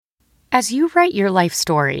As you write your life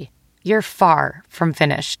story, you're far from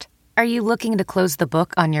finished. Are you looking to close the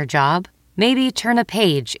book on your job? Maybe turn a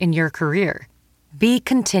page in your career? Be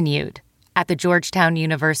continued at the Georgetown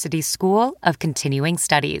University School of Continuing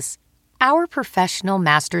Studies. Our professional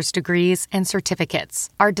master's degrees and certificates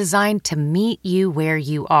are designed to meet you where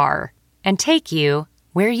you are and take you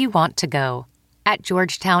where you want to go. At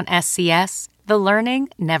Georgetown SCS, the learning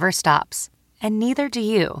never stops, and neither do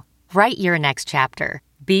you. Write your next chapter.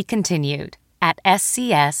 Be continued at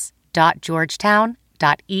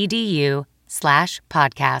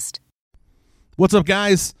scs.georgetown.edu/podcast. What's up,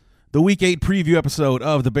 guys? The Week 8 preview episode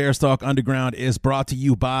of the Bears Talk Underground is brought to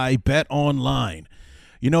you by Bet Online.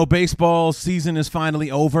 You know, baseball season is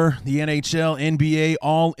finally over. The NHL, NBA,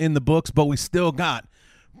 all in the books, but we still got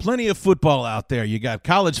plenty of football out there. You got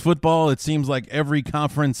college football. It seems like every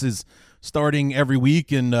conference is starting every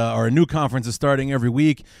week, and or a new conference is starting every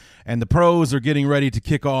week, and the pros are getting ready to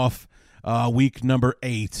kick off week number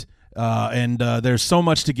 8. And there's so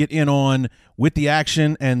much to get in on with the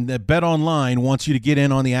action, and Bet Online wants you to get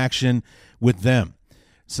in on the action with them.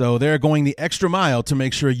 So they're going the extra mile to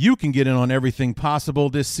make sure you can get in on everything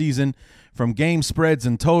possible this season, from game spreads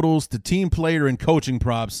and totals to team player and coaching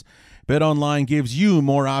props. Bet Online gives you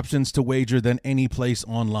more options to wager than any place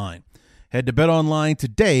online. Head to Bet Online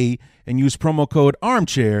today and use promo code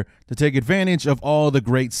ARMCHAIR to take advantage of all the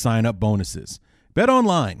great sign-up bonuses. Bet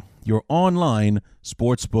Online, your online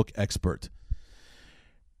sportsbook expert.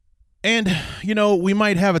 And, you know, we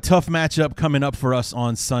might have a tough matchup coming up for us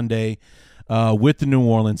on Sunday with the New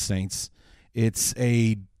Orleans Saints. It's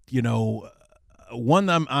a, you know, one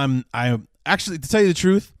I'm actually, to tell you the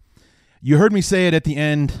truth, you heard me say it at the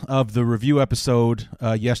end of the review episode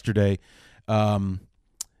yesterday.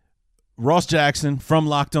 Ross Jackson from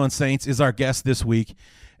Locked On Saints is our guest this week,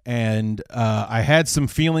 and I had some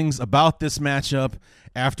feelings about this matchup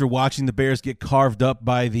after watching the Bears get carved up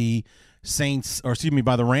by the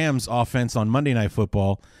by the Rams offense on Monday Night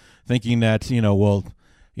Football, thinking that,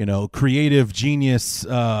 creative genius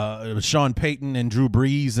Sean Payton and Drew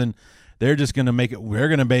Brees, and they're just going to make it. We're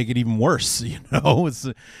going to make it even worse. We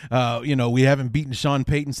haven't beaten Sean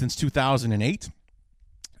Payton since 2008.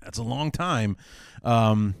 That's a long time.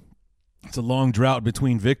 It's a long drought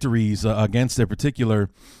between victories against their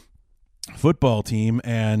particular football team,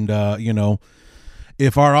 and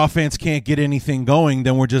if our offense can't get anything going,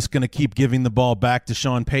 then we're just going to keep giving the ball back to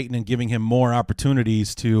Sean Payton and giving him more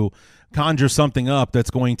opportunities to conjure something up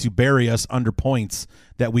that's going to bury us under points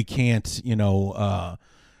that we can't,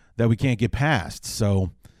 get past.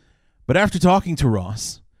 So, but after talking to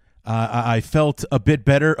Ross, I felt a bit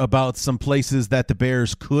better about some places that the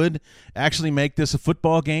Bears could actually make this a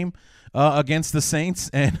football game against the Saints.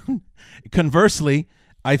 And conversely,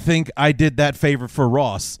 I think I did that favor for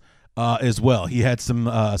Ross as well. He had some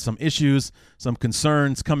issues, some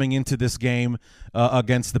concerns coming into this game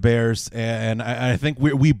against the Bears, and I think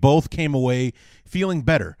we both came away feeling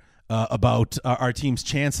better about our team's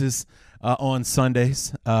chances on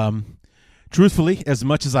Sundays. Truthfully, as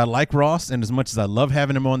much as I like Ross and as much as I love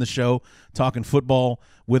having him on the show, talking football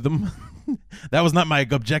with him, that was not my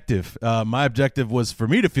objective. My objective was for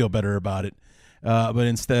me to feel better about it, but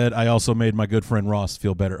instead I also made my good friend Ross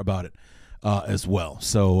feel better about it as well.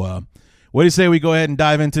 So what do you say we go ahead and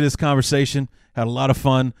dive into this conversation? Had a lot of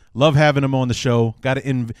fun. Love having him on the show.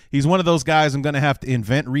 He's one of those guys I'm going to have to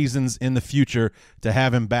invent reasons in the future to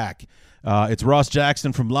have him back. It's Ross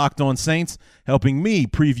Jackson from Locked On Saints helping me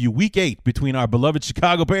preview Week 8 between our beloved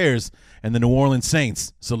Chicago Bears and the New Orleans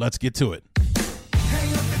Saints. So let's get to it.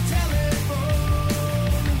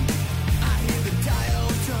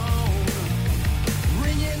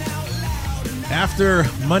 After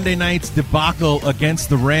Monday night's debacle against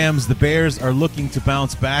the Rams, the Bears are looking to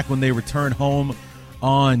bounce back when they return home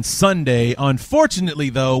on Sunday. Unfortunately,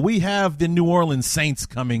 though, we have the New Orleans Saints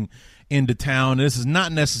coming into town. This is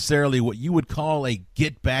not necessarily what you would call a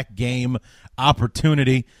get-back game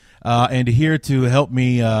opportunity. And here to help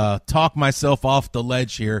me talk myself off the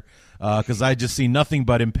ledge here, because I just see nothing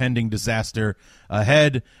but impending disaster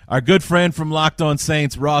ahead, our good friend from Locked On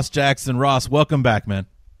Saints, Ross Jackson. Ross, welcome back, man.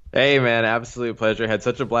 Hey, man, absolute pleasure. Had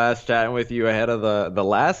such a blast chatting with you ahead of the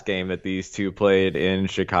last game that these two played in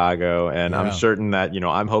Chicago, and yeah. I'm certain that,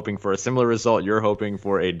 I'm hoping for a similar result. You're hoping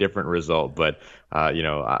for a different result, but,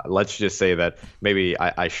 let's just say that maybe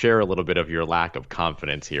I share a little bit of your lack of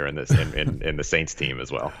confidence here in this in the Saints team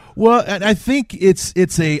as well. Well, I think it's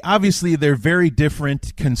obviously they're very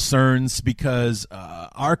different concerns, because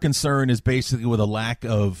our concern is basically with a lack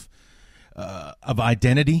of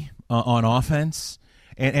identity on offense.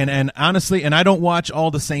 And honestly, and I don't watch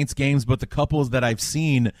all the Saints games, but the couples that I've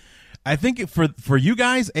seen, I think for you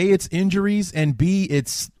guys, A, it's injuries, and B,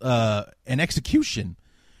 it's an execution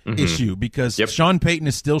issue because Sean Payton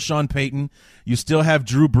is still Sean Payton. You still have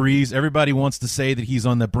Drew Brees. Everybody wants to say that he's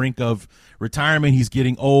on the brink of retirement. He's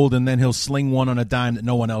getting old, and then he'll sling one on a dime that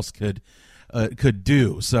no one else could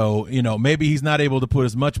do. So, maybe he's not able to put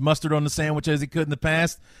as much mustard on the sandwich as he could in the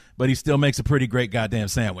past, but he still makes a pretty great goddamn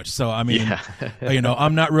sandwich. So, I mean,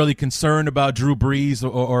 I'm not really concerned about Drew Brees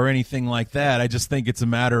or anything like that. I just think it's a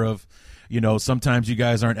matter of, sometimes you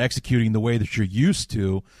guys aren't executing the way that you're used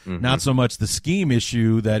to. Not so much the scheme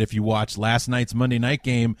issue that if you watch last night's Monday night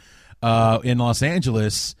game in Los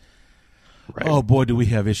Angeles, oh boy, do we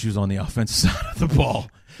have issues on the offensive side of the ball.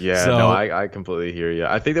 Yeah, so, no, I completely hear you.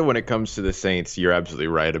 I think that when it comes to the Saints, you're absolutely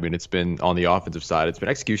right. I mean, it's been on the offensive side, it's been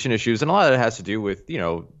execution issues, and a lot of it has to do with,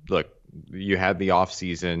 look, you had the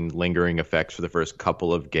offseason lingering effects for the first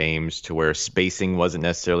couple of games to where spacing wasn't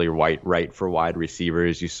necessarily right for wide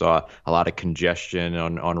receivers. You saw a lot of congestion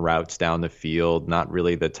on routes down the field, not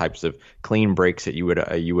really the types of clean breaks that you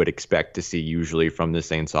would expect to see usually from the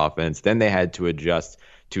Saints offense. Then they had to adjust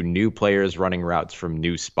to new players running routes from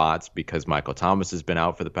new spots because Michael Thomas has been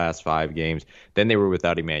out for the past 5 games. Then they were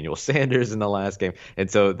without Emmanuel Sanders in the last game. And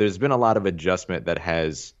so there's been a lot of adjustment that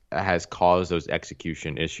has caused those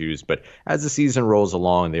execution issues. But as the season rolls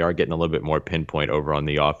along, they are getting a little bit more pinpoint over on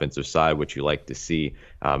the offensive side, which you like to see.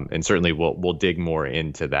 And certainly we'll dig more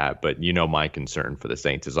into that. But my concern for the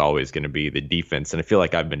Saints is always going to be the defense. And I feel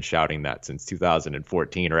like I've been shouting that since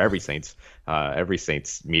 2014, or every Saints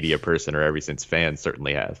media person or every Saints fan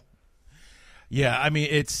certainly has. Yeah, I mean,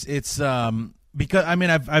 it's because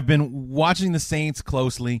I've been watching the Saints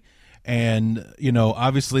closely. And,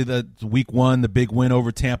 obviously the week 1, the big win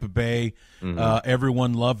over Tampa Bay,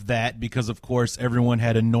 everyone loved that because, of course, everyone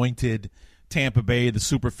had anointed Tampa Bay the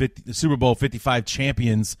Super Bowl 55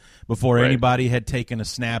 champions before anybody had taken a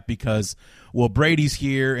snap because, well, Brady's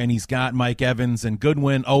here and he's got Mike Evans and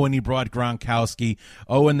Goodwin. Oh, and he brought Gronkowski.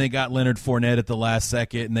 Oh, and they got Leonard Fournette at the last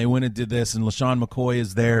second, and they went and did this, and LaShawn McCoy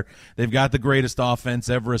is there. They've got the greatest offense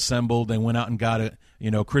ever assembled. They went out and got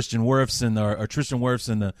Tristan Wirfs in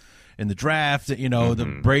the draft.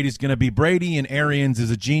 The Brady's going to be Brady, and Arians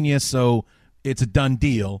is a genius, so it's a done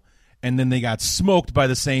deal. And then they got smoked by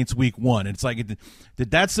the Saints week 1. It's like, did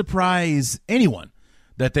that surprise anyone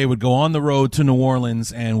that they would go on the road to New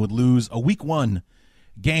Orleans and would lose a week 1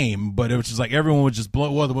 game? But it was just like everyone would just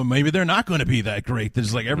blow. Well, maybe they're not going to be that great.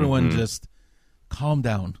 There's like everyone just calm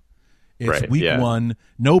down. It's week 1,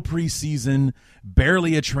 no preseason,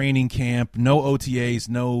 barely a training camp, no OTAs,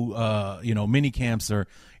 no mini camps or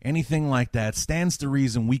anything like that. Stands to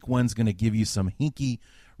reason week 1's going to give you some hinky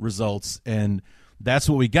results, and that's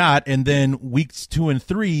what we got. And then weeks 2 and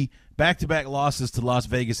 3, back-to-back losses to Las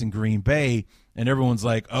Vegas and Green Bay, and everyone's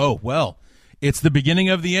like, oh, well, it's the beginning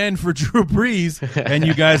of the end for Drew Brees, and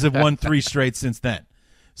you guys have won 3 straight since then.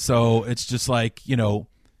 So it's just like,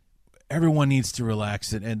 everyone needs to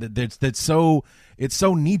relax it, and it's so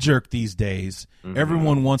knee-jerk these days.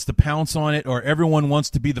 Everyone wants to pounce on it, or everyone wants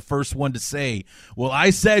to be the first one to say, well, I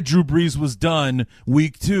said Drew Brees was done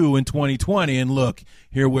week 2 in 2020, and look,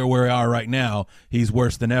 here where we are right now, he's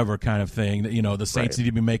worse than ever kind of thing. The Saints need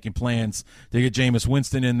to be making plans to get Jameis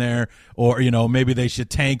Winston in there, or, maybe they should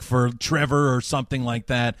tank for Trevor or something like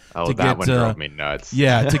that. Oh, that one drove me nuts.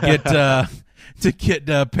 Yeah, to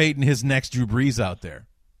get Peyton his next Drew Brees out there.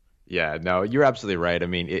 Yeah, no, you're absolutely right. I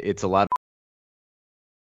mean, it's a lot.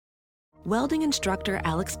 Welding instructor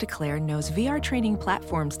Alex DeClaire knows VR training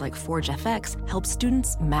platforms like Forge FX help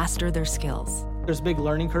students master their skills. There's a big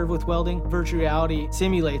learning curve with welding. Virtual reality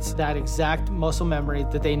simulates that exact muscle memory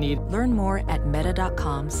that they need. Learn more at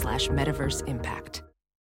meta.com/metaverseimpact.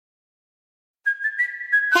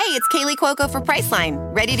 Hey, it's Kaylee Cuoco for Priceline.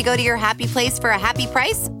 Ready to go to your happy place for a happy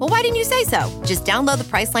price? Well, why didn't you say so? Just download the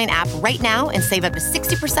Priceline app right now and save up to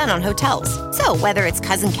 60% on hotels. So whether it's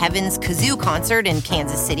Cousin Kevin's Kazoo Concert in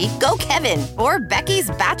Kansas City, go Kevin, or Becky's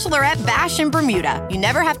Bachelorette Bash in Bermuda, you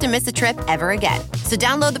never have to miss a trip ever again. So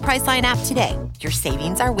download the Priceline app today. Your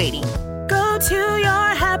savings are waiting. Go to your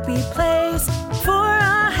happy place for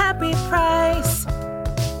a happy price.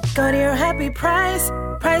 Go to your happy price,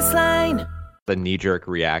 Priceline. The knee-jerk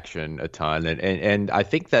reaction a ton, and I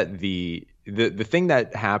think that the thing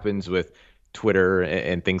that happens with Twitter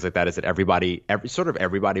and things like that is that everybody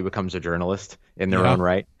becomes a journalist in their own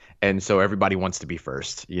right, and so everybody wants to be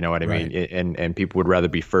first. You know what I mean? And people would rather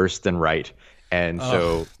be first than right. And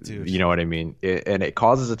so, you know what I mean? And it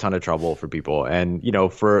causes a ton of trouble for people. And,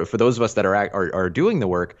 for those of us that are doing the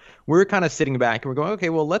work, we're kind of sitting back and we're going, okay,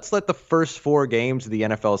 well, let's let the first 4 games of the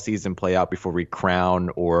NFL season play out before we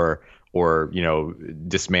crown or or,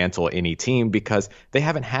 dismantle any team because they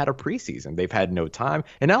haven't had a preseason. They've had no time.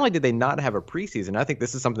 And not only did they not have a preseason, I think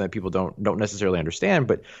this is something that people don't necessarily understand,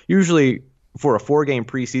 but usually for a 4-game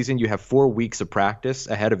preseason, you have 4 weeks of practice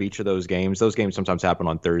ahead of each of those games. Those games sometimes happen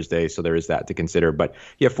on Thursday, so there is that to consider. But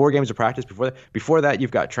you have 4 games of practice before that. Before that,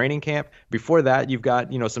 you've got training camp. Before that, you've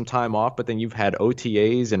got some time off. But then you've had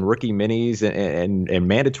OTAs and rookie minis and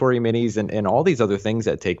mandatory minis and all these other things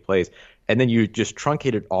that take place. And then you just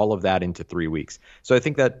truncated all of that into 3 weeks. So I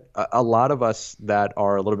think that a lot of us that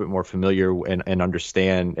are a little bit more familiar and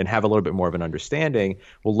understand and have a little bit more of an understanding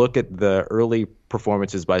will look at the early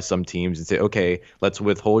performances by some teams and say, okay, let's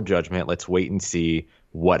withhold judgment. Let's wait and see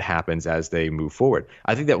what happens as they move forward.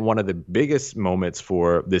 I think that one of the biggest moments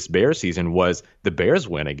for this Bears season was the Bears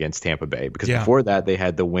win against Tampa Bay, because before that they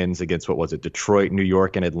had the wins against, Detroit, New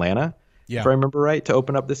York, and Atlanta. If I remember right, to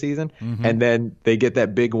open up the season. Mm-hmm. And then they get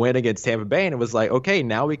that big win against Tampa Bay, and it was like, okay,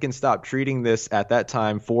 now we can stop treating this at that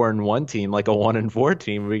time 4-1 team like a 1-4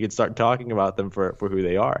 team. We can start talking about them for who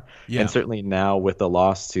they are. Yeah. And certainly now with the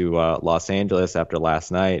loss to Los Angeles after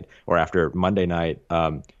last night, or after Monday night,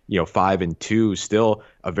 5-2, still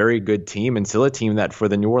a very good team, and still a team that for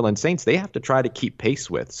the New Orleans Saints, they have to try to keep pace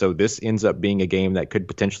with. So this ends up being a game that could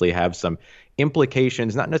potentially have some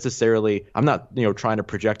implications, not necessarily, I'm not, trying to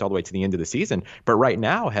project all the way to the end of the season, but right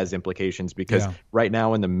now has implications because right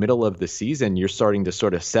now in the middle of the season, you're starting to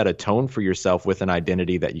sort of set a tone for yourself with an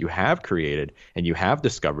identity that you have created and you have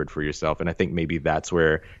discovered for yourself. And I think maybe that's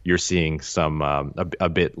where you're seeing some, a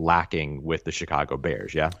bit lacking with the Chicago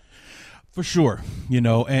Bears. Yeah. For sure,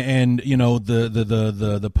 the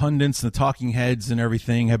pundits, the talking heads, and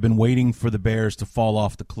everything have been waiting for the Bears to fall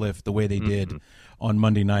off the cliff the way they did on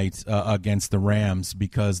Monday night against the Rams,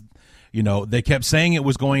 because they kept saying it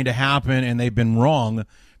was going to happen, and they've been wrong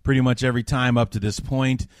pretty much every time up to this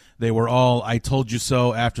point. They were all "I told you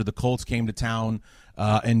so" after the Colts came to town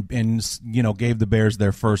and gave the Bears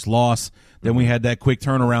their first loss. Then we had that quick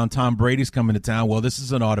turnaround. Tom Brady's coming to town. Well, this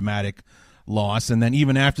is an automatic loss. And then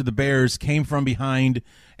even after the Bears came from behind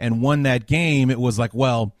and won that game, it was like,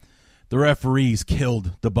 well, the referees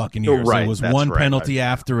killed the Buccaneers. Right, it was one penalty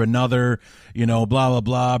after another, blah, blah,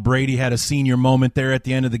 blah. Brady had a senior moment there at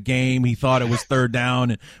the end of the game. He thought it was 3rd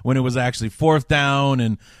down when it was actually 4th down,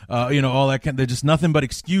 and, all that. There's just nothing but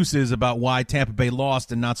excuses about why Tampa Bay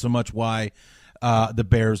lost and not so much why the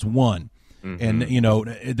Bears won. Mm-hmm.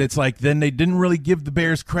 And, it's like then they didn't really give the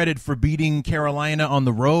Bears credit for beating Carolina on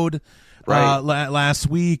the road. Right. Last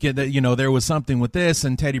week, there was something with this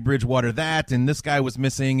and Teddy Bridgewater that, and this guy was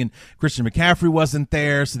missing, and Christian McCaffrey wasn't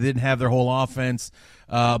there, so they didn't have their whole offense,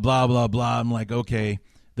 blah, blah, blah. I'm like, okay.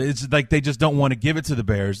 It's like they just don't want to give it to the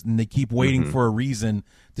Bears, and they keep waiting for a reason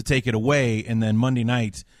to take it away, and then Monday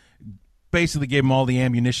night basically gave them all the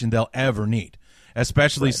ammunition they'll ever need,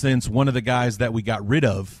 especially since one of the guys that we got rid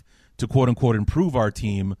of to quote-unquote improve our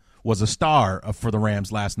team was a star for the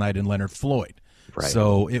Rams last night in Leonard Floyd. Right.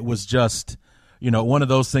 So it was just, one of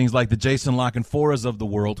those things like the Jason La Canforas of the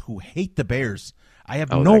world who hate the Bears. I have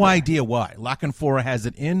no idea why. La Canfora has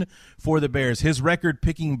it in for the Bears. His record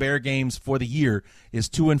picking Bear games for the year is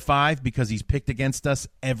 2-5 because he's picked against us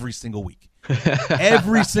every single week.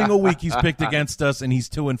 Every single week he's picked against us, and he's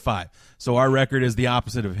 2-5. So our record is the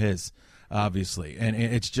opposite of his, obviously. And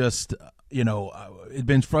it's just, it's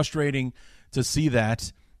been frustrating to see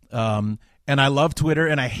that. And I love Twitter,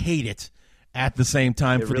 and I hate it at the same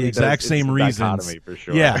time for the exact same reasons. For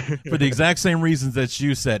sure. Yeah, for the exact same reasons that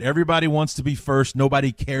you said. Everybody wants to be first.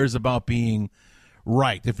 Nobody cares about being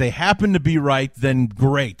right. If they happen to be right, then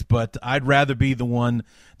great. But I'd rather be the one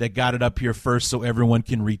that got it up here first so everyone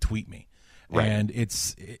can retweet me. Right. And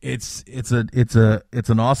it's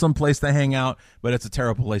an awesome place to hang out, but it's a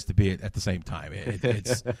terrible place to be at the same time.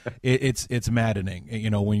 It's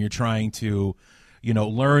maddening. When you're trying to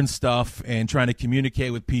learn stuff and trying to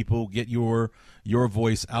communicate with people, get your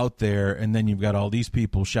voice out there, and then you've got all these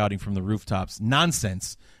people shouting from the rooftops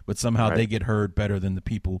nonsense, but somehow they get heard better than the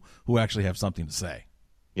people who actually have something to say.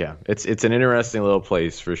 Yeah, it's an interesting little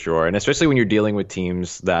place for sure, and especially when you're dealing with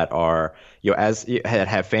teams that are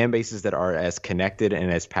have fan bases that are as connected and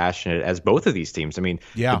as passionate as both of these teams. I mean,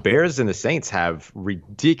 the Bears and the Saints have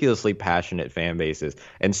ridiculously passionate fan bases,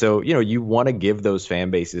 and so you want to give those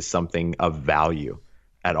fan bases something of value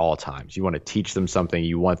at all times. You want to teach them something.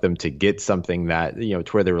 You want them to get something that, to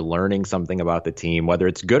where they're learning something about the team, whether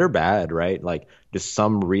it's good or bad, right? Like just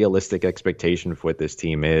some realistic expectation for what this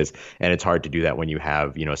team is. And it's hard to do that when you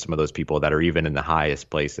have, some of those people that are even in the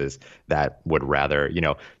highest places that would rather,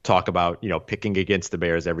 talk about, picking against the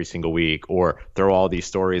Bears every single week, or throw all these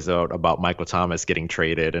stories out about Michael Thomas getting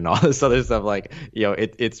traded and all this other stuff. Like,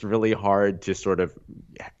 it's really hard to sort of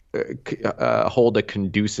hold a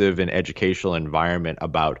conducive and educational environment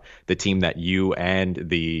about the team that you and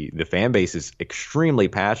the fan base is extremely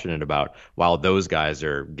passionate about, while those guys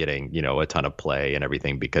are getting, a ton of play and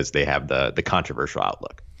everything because they have the controversial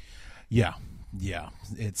outlook. Yeah.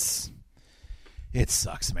 It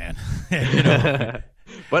sucks, man.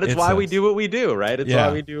 But it's why we do what we do, right? It's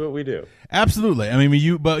why we do what we do. Absolutely. I mean,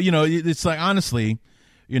 it's like, honestly,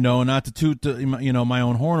 not to toot, my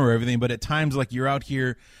own horn or everything, but at times, like, you're out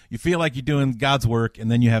here, you feel like you're doing God's work,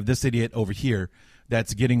 and then you have this idiot over here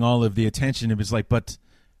that's getting all of the attention. It's like, but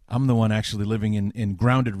I'm the one actually living in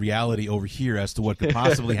grounded reality over here as to what could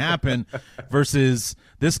possibly happen versus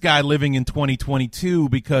this guy living in 2022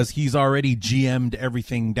 because he's already GM'd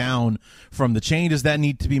everything down from the changes that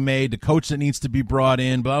need to be made, the coach that needs to be brought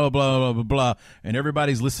in, blah, blah, blah, blah, blah, blah. And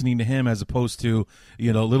everybody's listening to him as opposed to,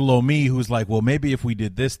 little old me who's like, well, maybe if we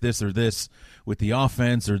did this, or this with the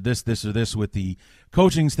offense or this, or this with the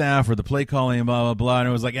coaching staff or the play calling and blah, blah, blah. And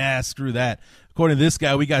it was like, screw that. According to this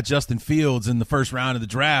guy, we got Justin Fields in the first round of the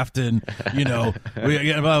draft, and blah,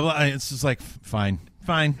 blah, blah. It's just like, fine,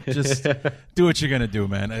 just do what you're gonna do,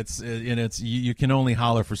 man. It's you can only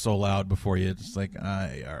holler for so loud before you just like, all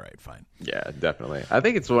right, fine. Yeah, definitely. I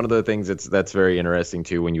think it's one of the things that's very interesting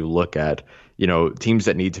too when you look at teams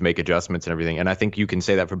that need to make adjustments and everything. And I think you can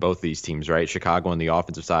say that for both these teams, right? Chicago on the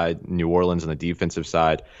offensive side, New Orleans on the defensive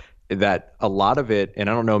side. That a lot of it, and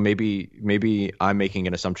I don't know, maybe I'm making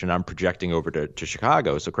an assumption, I'm projecting over to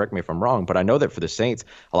Chicago, so correct me if I'm wrong, but I know that for the Saints,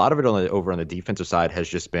 a lot of it over on the defensive side has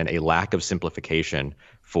just been a lack of simplification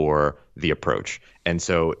for the approach. And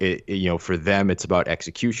so, for them, it's about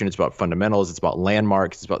execution, it's about fundamentals, it's about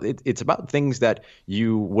landmarks, it's about things that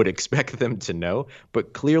you would expect them to know.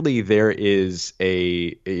 But clearly there is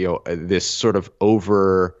this sort of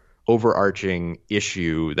overarching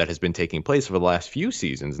issue that has been taking place for the last few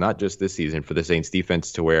seasons, not just this season, for the Saints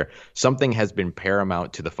defense, to where something has been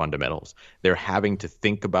paramount to the fundamentals. They're having to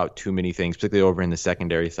think about too many things, particularly over in the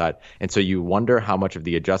secondary side. And so you wonder how much of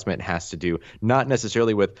the adjustment has to do, not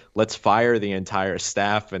necessarily with let's fire the entire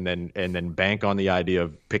staff and then bank on the idea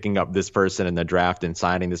of picking up this person in the draft and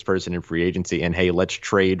signing this person in free agency and, hey, let's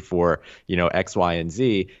trade for, X, Y, and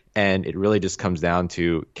Z. And it really just comes down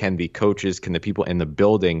to, can the coaches, can the people in the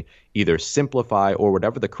building either simplify, or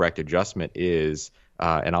whatever the correct adjustment is.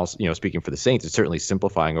 And also, speaking for the Saints, it's certainly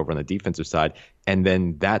simplifying over on the defensive side. And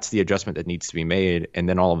then that's the adjustment that needs to be made. And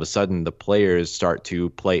then all of a sudden the players start to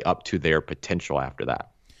play up to their potential after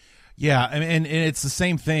that. Yeah, and it's the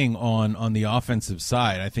same thing on the offensive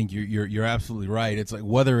side. I think you're absolutely right. It's like,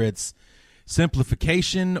 whether it's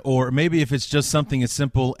simplification, or maybe if it's just something as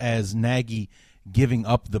simple as Nagy giving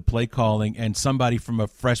up the play calling and somebody from a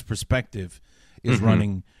fresh perspective is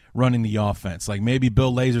running the offense. Like, maybe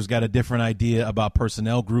Bill Lazor's got a different idea about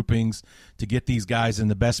personnel groupings to get these guys in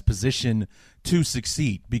the best position to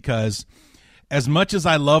succeed, because as much as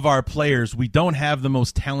I love our players, we don't have the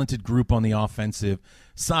most talented group on the offensive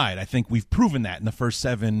side. I think we've proven that in the first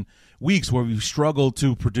 7 weeks, where we've struggled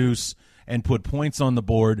to produce and put points on the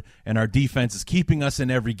board, and our defense is keeping us in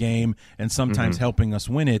every game and sometimes helping us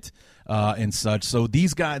win it and such. So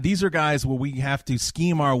these are guys where we have to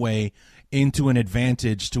scheme our way into an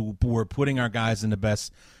advantage to we're putting our guys in the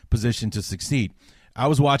best position to succeed. I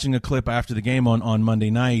was watching a clip after the game on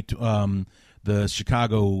Monday night, the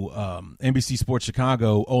Chicago NBC Sports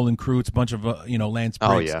Chicago, Olin Kreutz, a bunch of Lance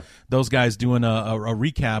Briggs, those guys doing a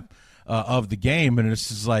recap of the game, and it's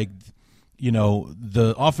just like,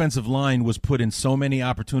 the offensive line was put in so many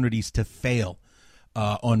opportunities to fail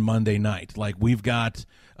on Monday night. Like, we've got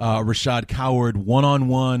Rashad Coward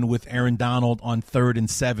one-on-one with Aaron Donald on 3rd and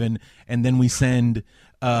 7, and then we send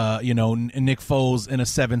Nick Foles in a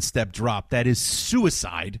 7-step drop. That is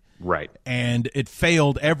suicide. Right. And it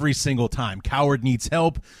failed every single time. Coward needs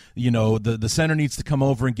help. The center needs to come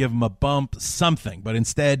over and give him a bump, something. But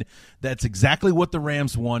instead, that's exactly what the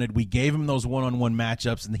Rams wanted. We gave him those one-on-one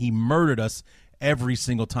matchups, and he murdered us every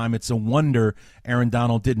single time. It's a wonder Aaron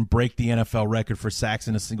Donald didn't break the NFL record for sacks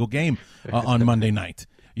in a single game on Monday night.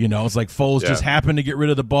 It's like Foles just happened to get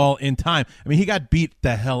rid of the ball in time. I mean, he got beat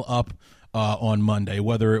the hell up on Monday,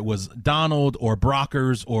 whether it was Donald or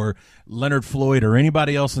Brockers or Leonard Floyd or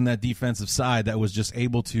anybody else in that defensive side that was just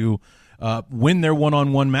able to win their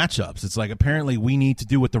one-on-one matchups. It's like, apparently we need to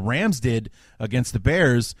do what the Rams did against the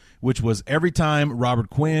Bears, which was every time Robert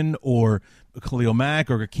Quinn or Khalil Mack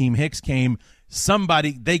or Akeem Hicks came,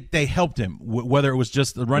 somebody, they helped him, whether it was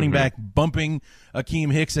just the running back bumping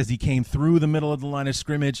Akeem Hicks as he came through the middle of the line of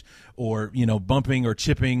scrimmage, or bumping or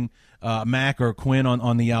chipping Mack or Quinn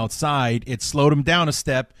on the outside. It slowed him down a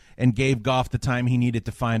step and gave Goff the time he needed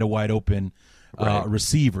to find a wide open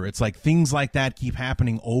receiver. It's like things like that keep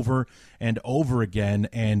happening over and over again,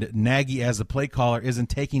 and Nagy as a play caller isn't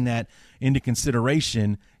taking that into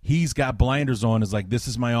consideration. He's got blinders on. Is like, this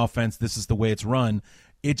is my offense. This is the way it's run.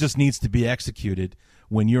 It just needs to be executed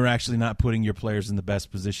when you're actually not putting your players in the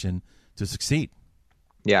best position to succeed.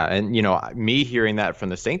 Yeah, and me hearing that from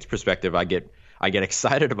the Saints' perspective, I get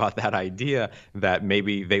excited about that idea that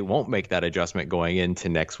maybe they won't make that adjustment going into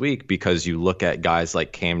next week, because you look at guys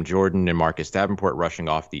like Cam Jordan and Marcus Davenport rushing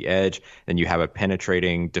off the edge, and you have a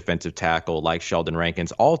penetrating defensive tackle like Sheldon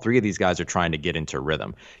Rankins. All three of these guys are trying to get into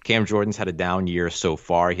rhythm. Cam Jordan's had a down year so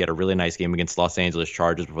far. He had a really nice game against Los Angeles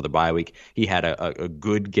Chargers before the bye week. He had a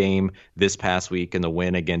good game this past week in the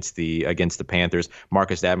win against the Panthers.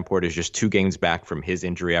 Marcus Davenport is just 2 games back from his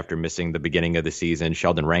injury after missing the beginning of the season.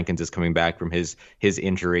 Sheldon Rankins is coming back from his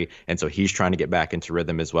injury, and so he's trying to get back into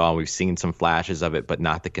rhythm as well. And we've seen some flashes of it, but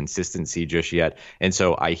not the consistency just yet. And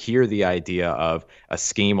so I hear the idea of a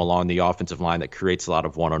scheme along the offensive line that creates a lot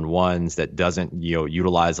of one-on-ones, that doesn't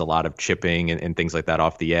utilize a lot of chipping and things like that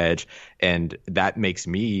off the edge. And that makes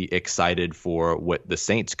me excited for what the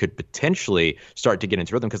Saints could potentially start to get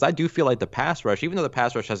into rhythm, because I do feel like the pass rush, even though the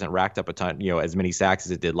pass rush hasn't racked up a ton, as many sacks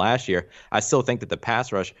as it did last year, I still think that the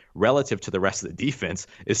pass rush relative to the rest of the defense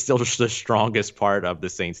is still just the strongest part of the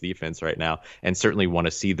Saints defense right now, and certainly want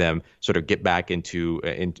to see them sort of get back into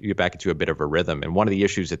a bit of a rhythm. And one of the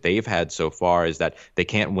issues that they've had so far is that they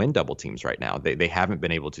can't win double teams right now. They haven't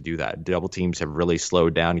been able to do that. Double teams have really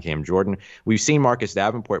slowed down Cam Jordan. We've seen Marcus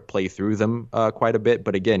Davenport play through them quite a bit,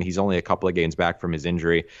 but again, he's only a couple of games back from his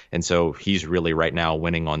injury, and so he's really right now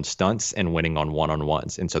winning on stunts and winning on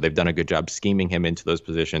one-on-ones. And so they've done a good job scheming him into those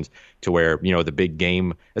positions to where, the big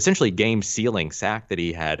game, essentially game-sealing sack that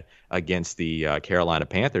he had against the Carolina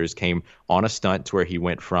Panthers came on a stunt to where he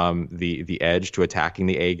went from the edge to attacking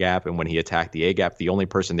the A-gap. And when he attacked the A-gap, the only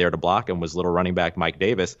person there to block him was little running back Mike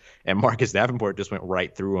Davis. And Marcus Davenport just went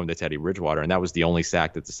right through him to Teddy Bridgewater. And that was the only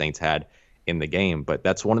sack that the Saints had in the game. But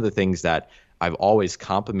that's one of the things that I've always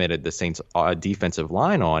complimented the Saints defensive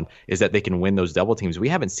line on, is that they can win those double teams. We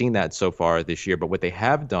haven't seen that so far this year, but what they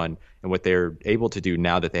have done and what they're able to do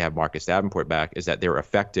now that they have Marcus Davenport back is that they're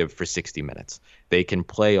effective for 60 minutes. They can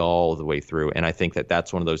play all the way through. And I think that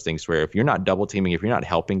that's one of those things where if you're not double teaming, if you're not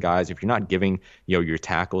helping guys, if you're not giving your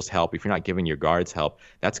tackles help, if you're not giving your guards help,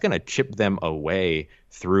 that's going to chip them away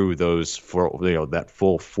through those that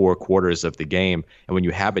full 4 quarters of the game. And when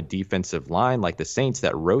you have a defensive line like the Saints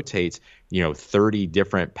that rotates 30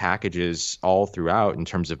 different packages all throughout in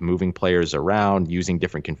terms of moving players around, using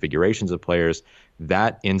different configurations of players,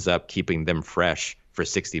 that ends up keeping them fresh for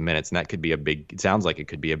 60 minutes. And that could be it sounds like it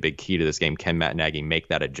could be a big key to this game. Can Matt Nagy make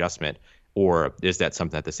that adjustment, or is that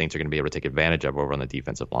something that the Saints are going to be able to take advantage of over on the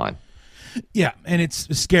defensive line? Yeah, and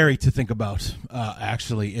it's scary to think about.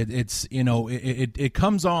 Actually, it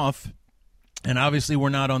comes off, and obviously we're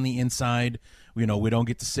not on the inside. We don't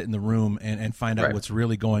get to sit in the room and find out what's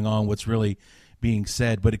really going on, what's really being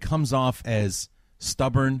said. But it comes off as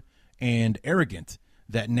stubborn and arrogant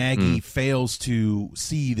that Nagy fails to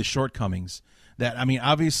see the shortcomings.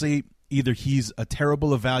 Obviously, either he's a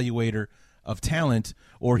terrible evaluator of talent,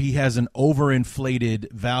 or he has an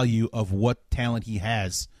overinflated value of what talent he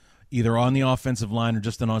has, either on the offensive line or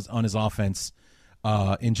just on his offense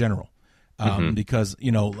in general. Because,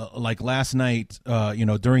 like last night,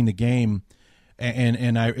 during the game,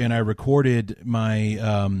 and I recorded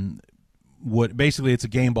my basically it's a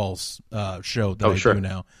Game Balls show that do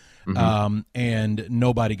now. And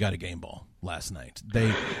nobody got a game ball last night.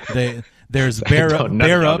 There's bear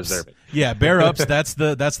ups. Yeah, bear ups, that's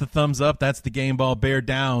the thumbs up, that's the game ball. Bear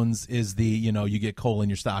downs is the, you get coal in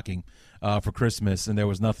your stocking for Christmas, and there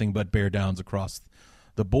was nothing but bear downs across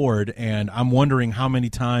the board. And I'm wondering how many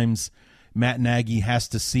times Matt Nagy has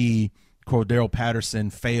to see Cordero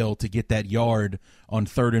Patterson fail to get that yard on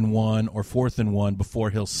 3rd and 1 or 4th and 1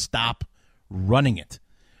 before he'll stop running it.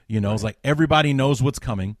 It's like everybody knows what's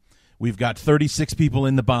coming. We've got 36 people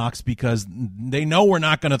in the box because they know we're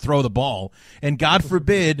not going to throw the ball. And God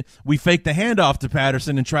forbid we fake the handoff to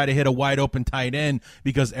Patterson and try to hit a wide open tight end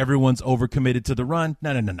because everyone's overcommitted to the run.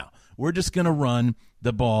 No. We're just going to run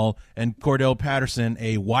the ball, and Cordell Patterson,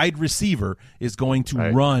 a wide receiver, is going to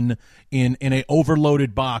run in a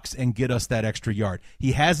overloaded box and get us that extra yard.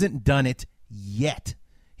 He hasn't done it yet.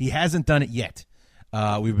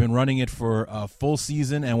 We've been running it for a full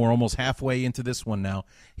season, and we're almost halfway into this one now.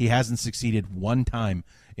 He hasn't succeeded one time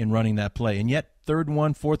in running that play. And yet, 3rd and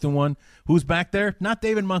 1, 4th and 1, who's back there? Not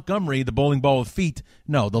David Montgomery, the bowling ball with feet.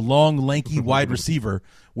 No, the long, lanky wide receiver.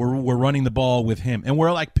 We're running the ball with him. And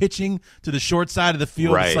we're like pitching to the short side of the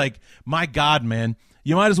field. It's like, my God, man.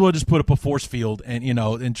 You might as well just put up a force field and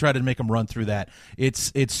and try to make them run through that.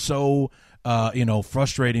 It's so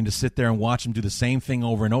frustrating to sit there and watch them do the same thing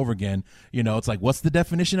over and over again. It's like, what's the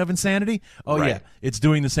definition of insanity? Oh, right. Yeah, it's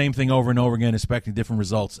doing the same thing over and over again, expecting different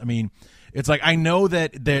results. I mean, it's like, I know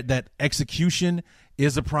that execution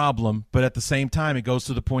is a problem, but at the same time, it goes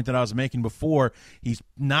to the point that I was making before. He's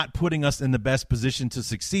not putting us in the best position to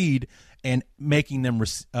succeed and making them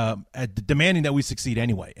demanding that we succeed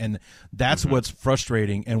anyway. And that's what's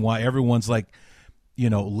frustrating, and why everyone's like,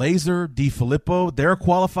 Laser, DiFilippo, they're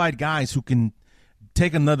qualified guys who can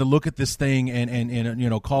take another look at this thing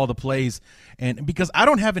and call the plays. And because I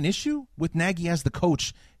don't have an issue with Nagy as the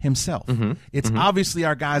coach himself. It's obviously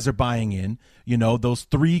our guys are buying in. Those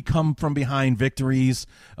 3 come from behind victories.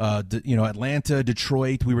 Atlanta,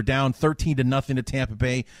 Detroit. We were down 13-0 to Tampa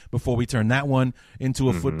Bay before we turned that one into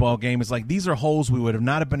a football game. It's like, these are holes we would have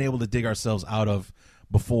not have been able to dig ourselves out of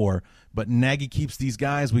before. But Nagy keeps these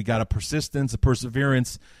guys. We got a persistence, a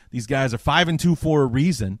perseverance. These guys are 5-2 for a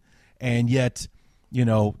reason, and yet,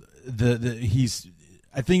 I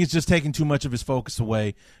think it's just taking too much of his focus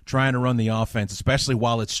away, trying to run the offense, especially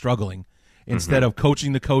while it's struggling, instead of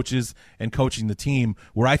coaching the coaches and coaching the team,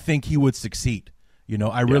 where I think he would succeed.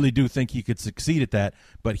 I really do think he could succeed at that,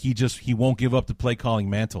 but he won't give up the play calling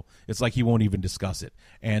mantle. It's like he won't even discuss it,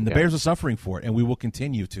 and the Bears are suffering for it, and we will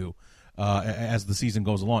continue to. As the season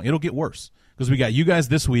goes along, it'll get worse because we got you guys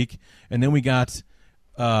this week, and then we got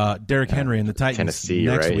Derrick Henry and the Titans Tennessee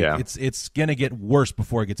next week. Yeah. It's gonna get worse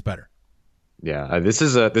before it gets better. Yeah, this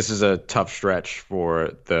is a tough stretch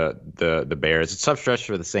for the Bears. It's a tough stretch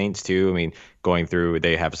for the Saints too. I mean, going through,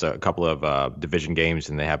 they have a couple of division games,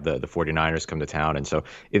 and they have the 49ers come to town, and so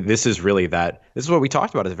this is really that. This is what we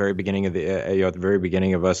talked about at the very beginning of at the very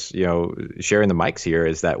beginning of us sharing the mics here,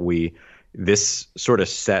 is that this sort of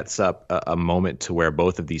sets up a moment to where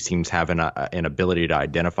both of these teams have an ability to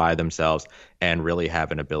identify themselves and really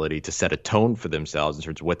have an ability to set a tone for themselves in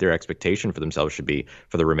terms of what their expectation for themselves should be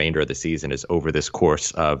for the remainder of the season is over this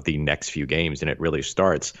course of the next few games. And it really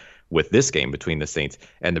starts with this game between the Saints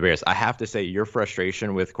and the Bears. I have to say, your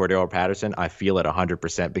frustration with Cordell Patterson, I feel it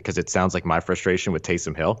 100% because it sounds like my frustration with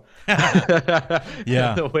Taysom Hill.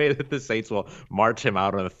 Yeah. The way that the Saints will march him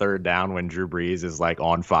out on a 3rd down when Drew Brees is like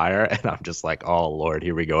on fire. And I'm just like, oh, Lord,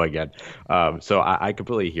 here we go again. So I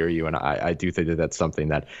completely hear you. And I do think that that's something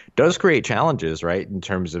that does create challenges, right? In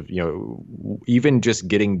terms of, even just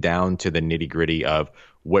getting down to the nitty gritty of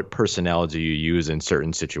what personnel do you use in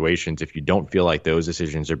certain situations. If you don't feel like those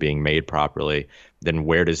decisions are being made properly, then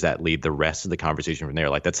where does that lead the rest of the conversation from there?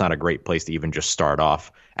 Like, that's not a great place to even just start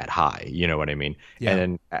off at high. You know what I mean? Yeah.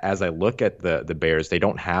 And as I look at the Bears, they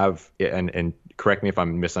don't have, and correct me if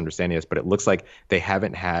I'm misunderstanding this, but it looks like they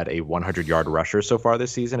haven't had a 100-yard rusher so far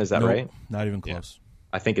this season. Is that right? Not even close. Yeah.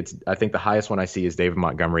 I think the highest one I see is David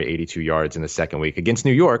Montgomery, 82 yards in the second week against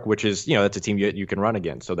New York, which is, that's a team you can run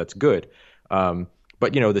against. So that's good.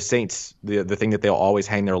 But, the Saints, the thing that they'll always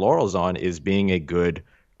hang their laurels on is being a good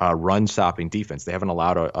run-stopping defense. They haven't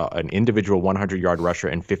allowed an individual 100-yard rusher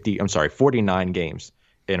in 49 games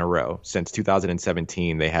in a row. Since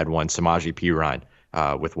 2017, they had one, Samaje Perine,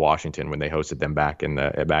 with Washington when they hosted them back in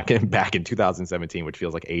 2017, which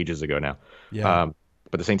feels like ages ago now. Yeah.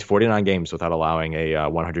 But the Saints 49 games without allowing a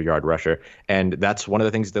 100-yard rusher. And that's one of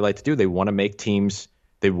the things they like to do. They want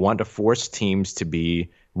to force teams to be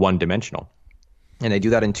one-dimensional. And they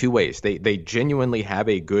do that in 2 ways. They genuinely have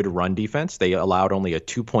a good run defense. They allowed only a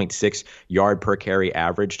 2.6 yard per carry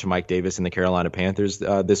average to Mike Davis and the Carolina Panthers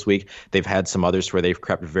this week. They've had some others where they've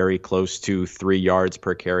crept very close to 3 yards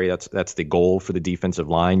per carry. That's the goal for the defensive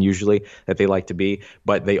line usually that they like to be.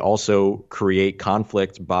 But they also create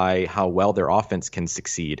conflict by how well their offense can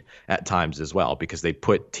succeed at times as well, because they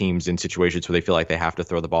put teams in situations where they feel like they have to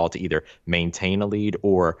throw the ball to either maintain a lead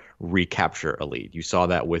or recapture a lead. You saw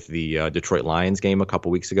that with the Detroit Lions game a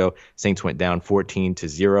couple weeks ago. Saints went down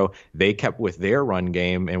 14-0. They kept with their run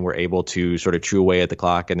game and were able to sort of chew away at the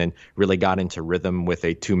clock, and then really got into rhythm with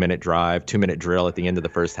a 2-minute drill at the end of the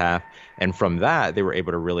first half. And from that, they were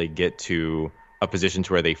able to really get to a position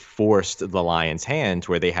to where they forced the Lions' hand to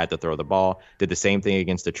where they had to throw the ball. Did the same thing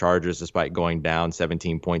against the Chargers despite going down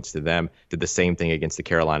 17 points to them. Did the same thing against the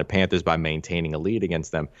Carolina Panthers by maintaining a lead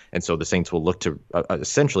against them. And so the Saints will look to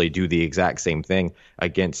essentially do the exact same thing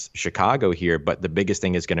against Chicago here. But the biggest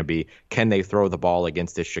thing is going to be, can they throw the ball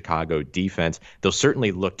against this Chicago defense? They'll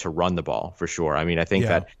certainly look to run the ball for sure. I mean, I think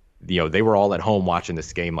that they were all at home watching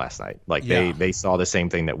this game last night. Like they saw the same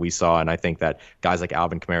thing that we saw. And I think that guys like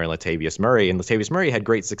Alvin Kamara and Latavius Murray had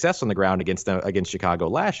great success on the ground against Chicago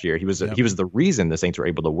last year. He was the reason the Saints were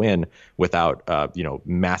able to win without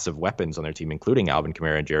massive weapons on their team, including Alvin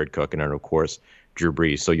Kamara and Jared Cook, and then of course Drew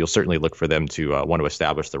Brees. So you'll certainly look for them to want to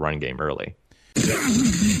establish the run game early.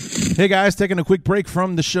 Hey guys, taking a quick break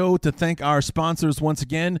from the show to thank our sponsors once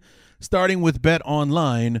again, starting with Bet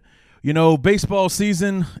Online. Baseball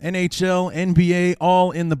season, NHL, NBA, all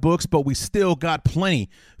in the books, but we still got plenty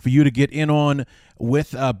for you to get in on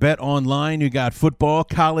with Bet Online. You got football,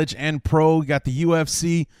 college, and pro. You got the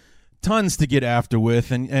UFC, tons to get after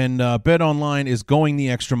with, and Bet Online is going the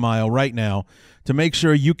extra mile right now to make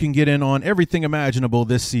sure you can get in on everything imaginable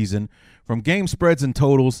this season, from game spreads and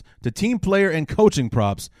totals to team player and coaching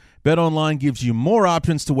props. Bet Online gives you more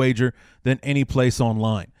options to wager than any place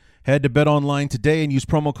online. Head to BetOnline today and use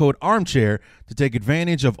promo code ARMCHAIR to take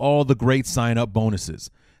advantage of all the great sign-up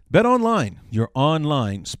bonuses. BetOnline, your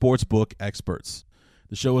online sportsbook experts.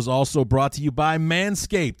 The show is also brought to you by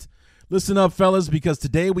Manscaped. Listen up, fellas, because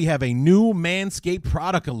today we have a new Manscaped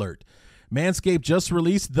product alert. Manscaped just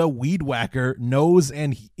released the Weed Whacker nose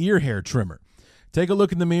and ear hair trimmer. Take a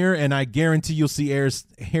look in the mirror, and I guarantee you'll see hairs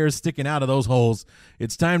sticking out of those holes.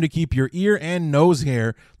 It's time to keep your ear and nose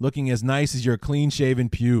hair looking as nice as your clean-shaven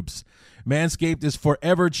pubes. Manscaped is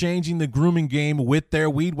forever changing the grooming game with their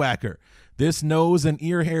Weed Whacker. This nose and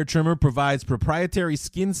ear hair trimmer provides proprietary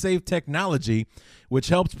skin-safe technology, which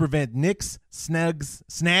helps prevent nicks, snags,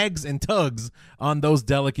 and tugs on those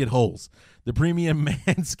delicate holes. The premium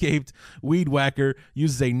Manscaped Weed Whacker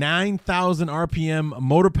uses a 9,000 RPM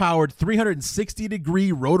motor-powered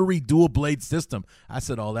 360-degree rotary dual-blade system. I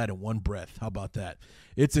said all that in one breath. How about that?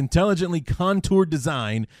 Its intelligently contoured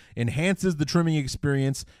design enhances the trimming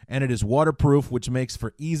experience, and it is waterproof, which makes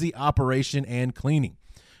for easy operation and cleaning.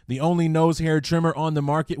 The only nose hair trimmer on the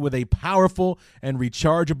market with a powerful and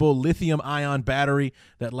rechargeable lithium-ion battery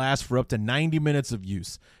that lasts for up to 90 minutes of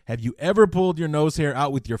use. Have you ever pulled your nose hair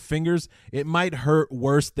out with your fingers? It might hurt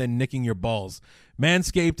worse than nicking your balls.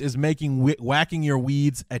 Manscaped is making whacking your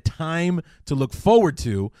weeds a time to look forward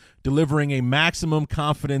to, delivering a maximum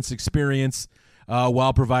confidence experience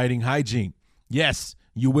while providing hygiene. Yes,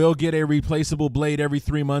 you will get a replaceable blade every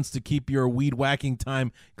 3 months to keep your weed whacking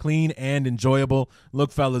time clean and enjoyable.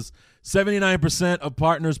 Look, fellas, 79% of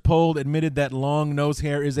partners polled admitted that long nose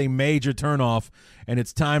hair is a major turnoff, and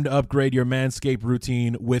it's time to upgrade your Manscaped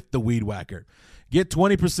routine with the Weed Whacker. Get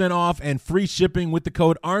 20% off and free shipping with the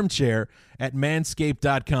code ARMCHAIR at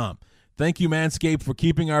manscaped.com. Thank you, Manscaped, for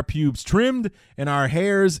keeping our pubes trimmed and our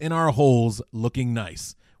hairs in our holes looking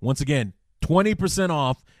nice. Once again, 20%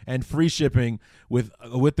 off and free shipping with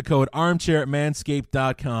the code armchair at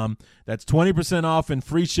manscaped.com. That's 20% off and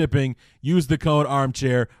free shipping. Use the code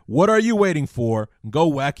armchair. What are you waiting for? Go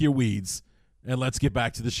whack your weeds. And let's get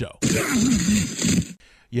back to the show.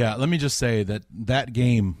 Yeah, let me just say that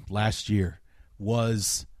game last year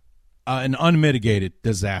was an unmitigated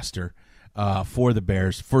disaster for the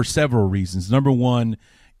Bears for several reasons. Number one,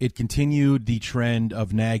 it continued the trend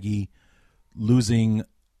of Nagy losing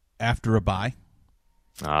after a bye.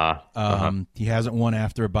 He hasn't won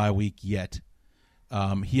after a bye week yet.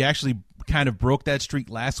 He actually kind of broke that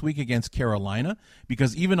streak last week against Carolina,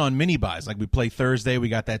 because even on mini buys, like we play Thursday, we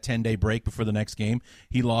got that 10-day break before the next game.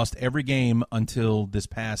 He lost every game until this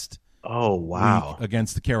past week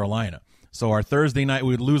against the Carolina. So our Thursday night,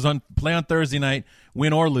 we would play on Thursday night,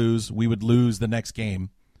 win or lose, we would lose the next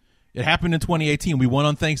game. It happened in 2018. We won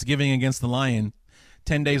on Thanksgiving against the Lions.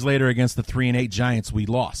 10 days later against the 3-8 Giants, we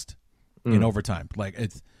lost in overtime.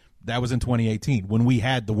 That was in 2018 when we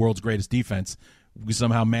had the world's greatest defense. We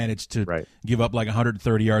somehow managed to give up like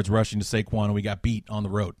 130 yards rushing to Saquon, and we got beat on the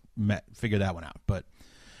road. Figure that one out. But,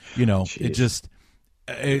 it just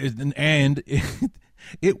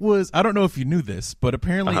it was, I don't know if you knew this, but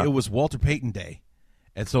apparently it was Walter Payton Day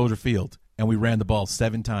at Soldier Field, and we ran the ball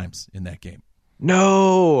 7 times in that game.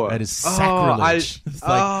 No, that is sacrilege.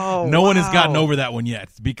 No one has gotten over that one yet,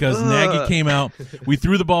 because Nagy came out. We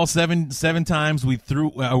threw the ball seven times. We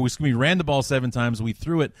ran the ball 7 times. We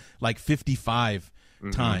threw it like 55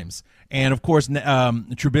 times. And of course,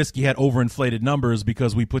 Trubisky had overinflated numbers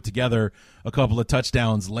because we put together a couple of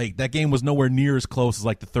touchdowns late. That game was nowhere near as close as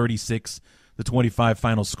like the 36-25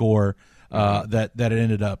 final score that it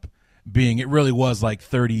ended up being. It really was like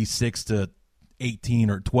 36-18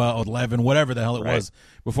 or 12, 11, whatever the hell it was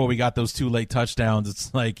before we got those 2 late touchdowns.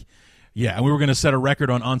 It's like, yeah, and we were going to set a record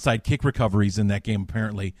on onside kick recoveries in that game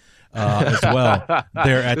apparently as well.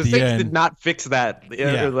 There at the end, did not fix that.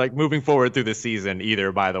 Like moving forward through the season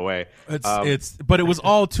either. By the way, but it was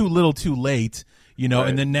all too little, too late.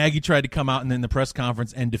 And then Nagy tried to come out and in the press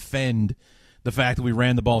conference and defend the fact that we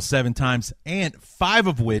ran the ball 7 times, and 5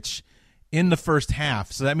 of which in the first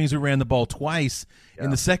half. So that means we ran the ball twice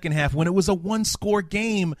in the second half when it was a 1-score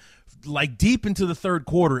game. Like deep into the third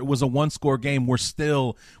quarter, it was a 1-score game.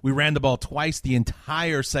 We ran the ball twice the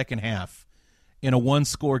entire second half in a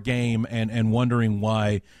 1-score game, and wondering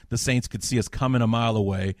why the Saints could see us coming a mile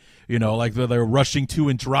away. Like they're rushing 2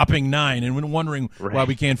 and dropping 9, and wondering why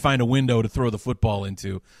we can't find a window to throw the football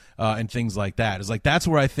into, and things like that. It's like that's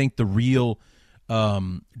where I think the real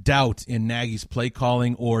doubt in Nagy's play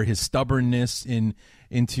calling, or his stubbornness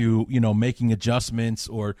into making adjustments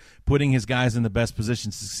or putting his guys in the best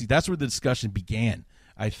positions to succeed. That's where the discussion began,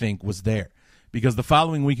 I think, was there. Because the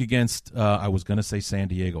following week against, I was going to say San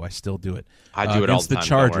Diego, I still do it. I do it all the time. Against the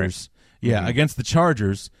Chargers. Yeah, against the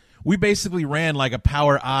Chargers, we basically ran like a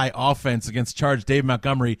power I offense against Chargers. Dave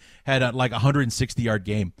Montgomery had a 160-yard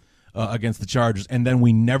game against the Chargers, and then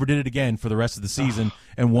we never did it again for the rest of the season,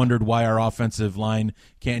 and wondered why our offensive line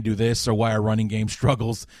can't do this, or why our running game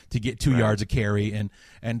struggles to get 2 yards a carry,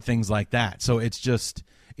 and things like that. So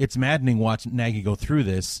it's maddening watching Nagy go through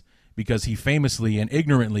this, because he famously and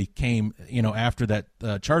ignorantly came, after that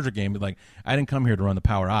Charger game, like, I didn't come here to run the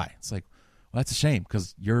power I. It's like, well, that's a shame,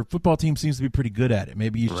 because your football team seems to be pretty good at it.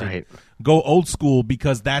 Maybe you should go old school,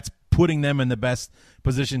 because that's putting them in the best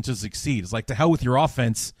position to succeed. It's like, to hell with your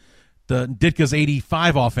offense. The Ditka's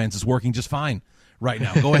 85 offense is working just fine right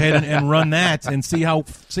now. Go ahead and run that and see how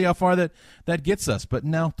far that gets us. But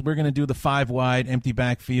no, we're going to do the 5 wide, empty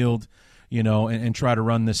backfield, and try to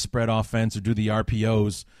run this spread offense, or do the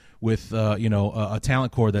RPOs with a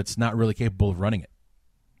talent core that's not really capable of running it.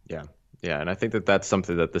 Yeah, and I think that's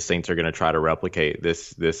something that the Saints are going to try to replicate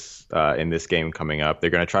this in this game coming up.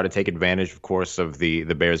 They're going to try to take advantage, of course, of the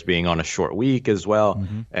Bears being on a short week as well,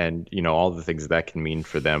 and all the things that can mean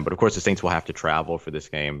for them. But of course, the Saints will have to travel for this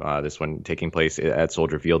game. This one taking place at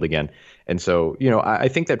Soldier Field again, and so I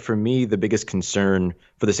think that for me, the biggest concern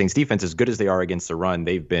for the Saints defense, as good as they are against the run,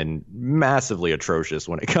 they've been massively atrocious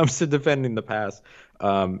when it comes to defending the pass.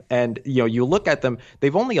 And you look at them,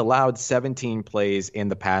 they've only allowed 17 plays in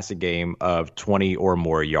the passing game of 20 or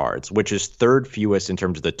more yards, which is third fewest in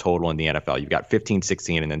terms of the total in the NFL. You've got 15,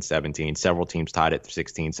 16, and then 17. Several teams tied at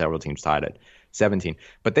 16, several teams tied at 17.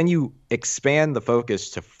 But then you expand the focus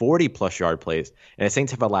to 40-plus yard plays, and the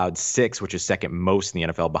Saints have allowed 6, which is second most in the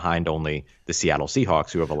NFL, behind only the Seattle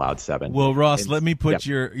Seahawks, who have allowed 7. Well, Ross, let me put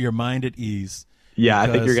your mind at ease. Yeah, I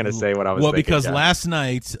think you're going to say what I was thinking. Well, because last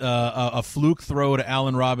night, a fluke throw to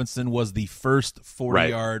Allen Robinson was the first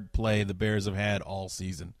 40-yard play the Bears have had all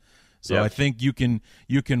season. So I think you can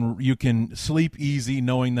sleep easy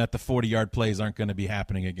knowing that the 40-yard plays aren't going to be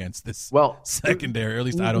happening against this secondary. Or at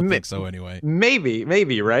least I don't think so anyway.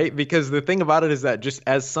 Maybe, right? Because the thing about it is that, just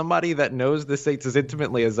as somebody that knows the Saints as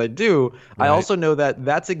intimately as I do, I also know that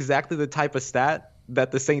that's exactly the type of stat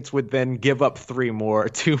that the Saints would then give up 2 more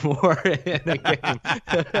in a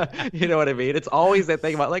game. You know what I mean? It's always that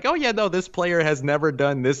thing about, like, oh yeah, no, this player has never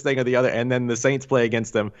done this thing or the other, and then the Saints play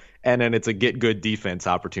against them, and then it's a get good defense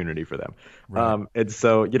opportunity for them. Right. And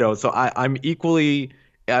so, I'm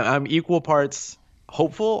equal parts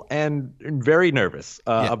hopeful and very nervous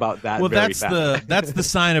about that. Well, that's the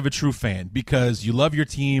sign of a true fan, because you love your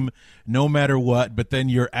team no matter what, but then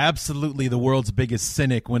you're absolutely the world's biggest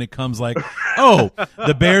cynic when it comes like, oh,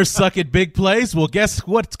 the Bears suck at big plays. Well, guess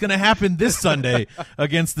what's going to happen this Sunday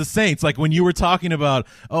against the Saints? Like when you were talking about,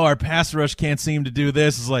 oh, our pass rush can't seem to do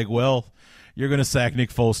this. It's like, well, you're going to sack Nick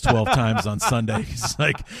Foles 12 times on Sunday. It's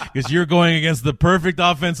like, because you're going against the perfect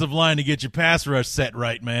offensive line to get your pass rush set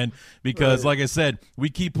right, man. Because, like I said, we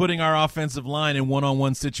keep putting our offensive line in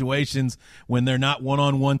one-on-one situations when they're not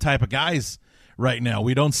one-on-one type of guys right now.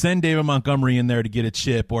 We don't send David Montgomery in there to get a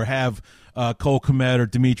chip, or have Cole Kmet or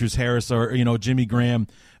Demetrius Harris or Jimmy Graham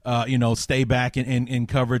stay back in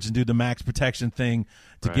coverage and do the max protection thing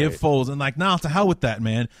to give Foles. And like, nah, to hell with that,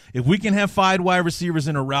 man. If we can have 5 wide receivers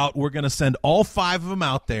in a route, we're going to send all 5 of them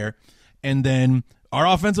out there, and then our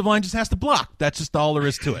offensive line just has to block. That's just all there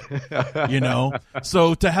is to it,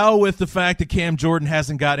 So to hell with the fact that Cam Jordan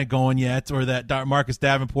hasn't gotten it going yet, or that Marcus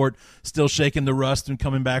Davenport still shaking the rust and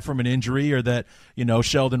coming back from an injury, or that,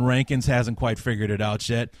 Sheldon Rankins hasn't quite figured it out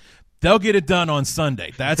yet. They'll get it done on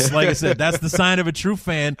Sunday. That's, like I said, that's the sign of a true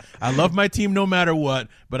fan. I love my team no matter what,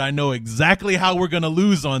 but I know exactly how we're going to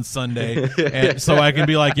lose on Sunday. And so I can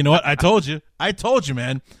be like, you know what? I told you. I told you,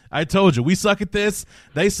 man. I told you. We suck at this.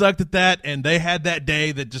 They sucked at that, and they had that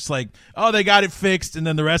day that just like, oh, they got it fixed, and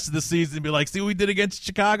then the rest of the season be like, see what we did against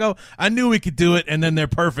Chicago? I knew we could do it, and then they're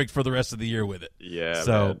perfect for the rest of the year with it. Yeah,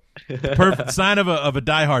 so perfect sign of a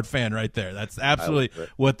diehard fan right there. That's absolutely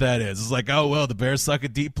what that is. It's like, oh, well, the Bears suck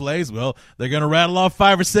at deep plays. Well, they're going to rattle off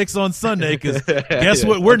 5 or 6 on Sunday because guess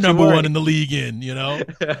what? We're number one in the league in,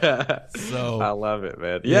 So I love it,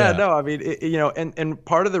 man. Yeah, no, I mean, and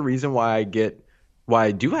part of the reason why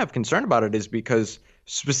I do have concern about it is because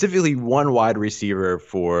specifically one wide receiver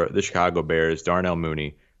for the Chicago Bears, Darnell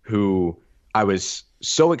Mooney, who I was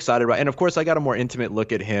so excited about. And of course, I got a more intimate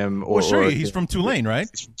look at him. He's from Tulane, right?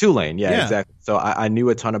 Tulane, yeah, exactly. So I knew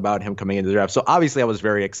a ton about him coming into the draft. So obviously I was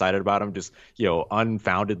very excited about him, just,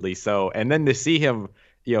 unfoundedly so. And then to see him,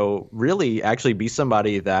 really actually be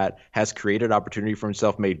somebody that has created opportunity for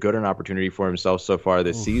himself, made good an opportunity for himself so far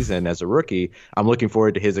this season as a rookie. I'm looking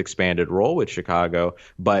forward to his expanded role with Chicago,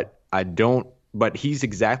 but he's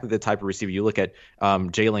exactly the type of receiver. You look at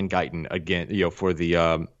Jalen Guyton again, for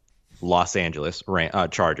the Los Angeles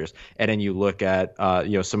Chargers, and then you look at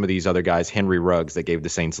some of these other guys, Henry Ruggs, that gave the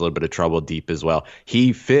Saints a little bit of trouble deep as well.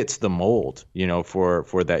 He fits the mold,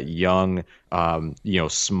 for that young,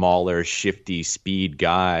 smaller, shifty speed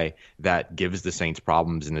guy that gives the Saints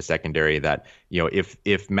problems in the secondary. That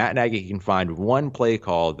if Matt Nagy can find one play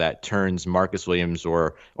call that turns Marcus Williams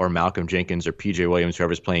or Malcolm Jenkins or PJ Williams,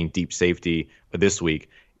 whoever's playing deep safety this week,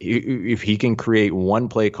 if he can create one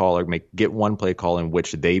play call or get one play call in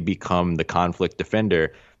which they become the conflict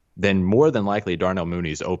defender, then more than likely Darnell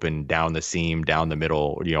Mooney's open down the seam, down the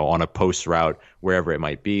middle, on a post route, wherever it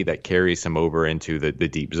might be, that carries him over into the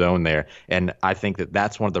deep zone there. And I think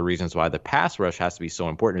that's one of the reasons why the pass rush has to be so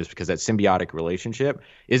important, is because that symbiotic relationship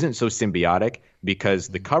isn't so symbiotic because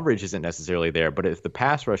the coverage isn't necessarily there. But if the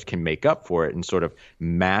pass rush can make up for it and sort of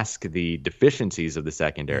mask the deficiencies of the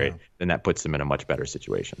secondary, then that puts them in a much better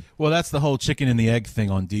situation. Well, that's the whole chicken and the egg thing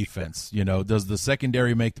on defense. Does the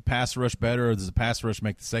secondary make the pass rush better, or does the pass rush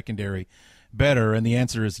make the secondary better? And the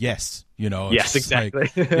answer is yes. Yes, exactly.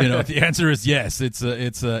 The answer is yes. It's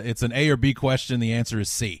an A or B question. The answer is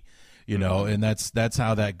C. And that's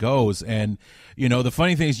how that goes. And the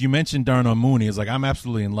funny thing is, you mentioned Darnell Mooney. Is like, I'm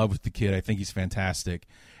absolutely in love with the kid. I think he's fantastic,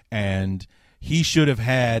 and he should have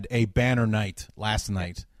had a banner night last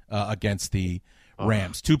night against the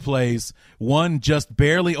Rams. 2 plays, one just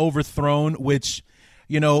barely overthrown, which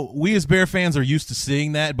we as Bear fans are used to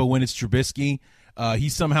seeing that. But when it's Trubisky, he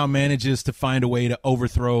somehow manages to find a way to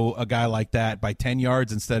overthrow a guy like that by 10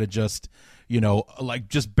 yards instead of just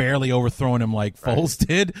just barely overthrowing him like Foles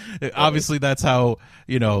did. Obviously, that's how,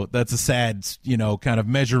 that's a sad, kind of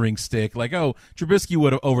measuring stick. Like, oh, Trubisky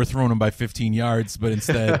would have overthrown him by 15 yards, but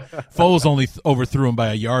instead Foles only overthrew him by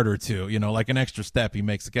a yard or two, like an extra step, he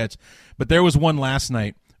makes a catch. But there was one last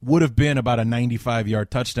night, would have been about a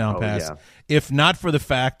 95-yard touchdown pass, if not for the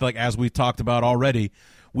fact, like as we talked about already,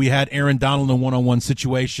 we had Aaron Donald in a one-on-one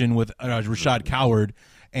situation with Rashad Coward,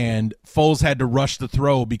 and Foles had to rush the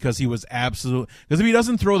throw because he was because if he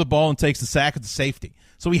doesn't throw the ball and takes the sack, it's a safety.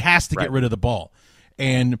 So he has to get rid of the ball.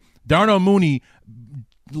 And Darnell Mooney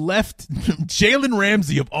left Jalen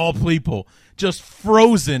Ramsey, of all people, just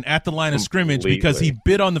frozen at the line of scrimmage because he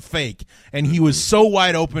bit on the fake, and he was so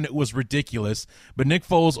wide open it was ridiculous. But Nick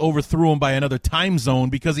Foles overthrew him by another time zone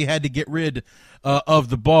because he had to get rid of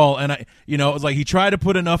the ball. And it was like he tried to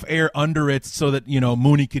put enough air under it so that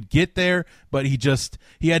Mooney could get there, but he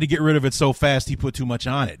had to get rid of it so fast he put too much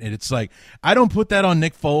on it. And it's like, I don't put that on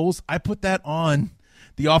Nick Foles, I put that on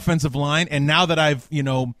the offensive line. And now that I've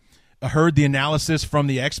heard the analysis from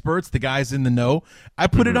the experts, the guys in the know, I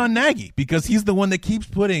put it on Nagy, because he's the one that keeps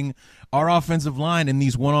putting our offensive line in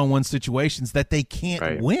these one-on-one situations that they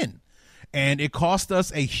can't win. And it cost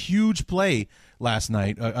us a huge play last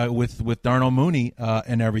night with Darnell Mooney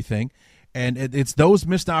and everything. And it's those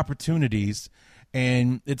missed opportunities.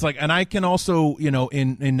 And it's like, and I can also,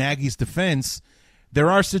 in Nagy's defense, there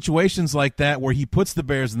are situations like that where he puts the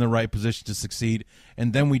Bears in the right position to succeed,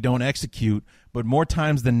 and then we don't execute. But more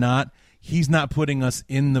times than not, he's not putting us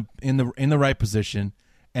in the right position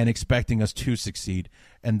and expecting us to succeed,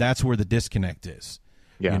 and that's where the disconnect is.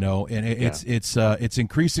 Yeah. And it's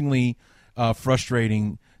increasingly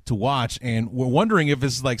frustrating to watch, and we're wondering if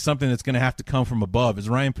this is like something that's going to have to come from above. Is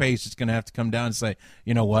Ryan Pace just going to have to come down and say,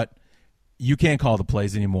 you know what? You can't call the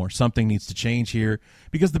plays anymore. Something needs to change here,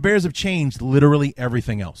 because the Bears have changed literally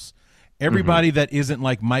everything else. Everybody that isn't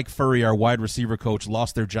like Mike Furry, our wide receiver coach,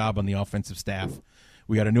 lost their job on the offensive staff.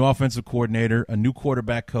 We got a new offensive coordinator, a new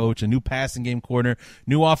quarterback coach, a new passing game coordinator,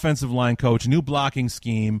 new offensive line coach, new blocking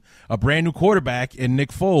scheme, a brand new quarterback in Nick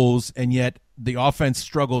Foles, and yet the offense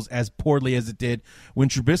struggles as poorly as it did when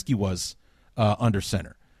Trubisky was under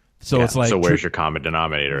center. So it's like, so where's your common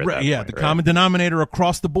denominator? The common denominator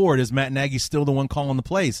across the board is Matt Nagy still the one calling the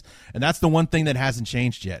plays, and that's the one thing that hasn't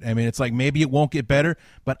changed yet. I mean, it's like maybe it won't get better,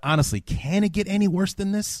 but honestly, can it get any worse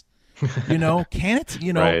than this? Can it?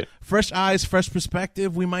 Right. Fresh eyes, fresh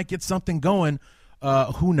perspective. We might get something going.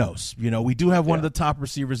 Who knows? We do have one of the top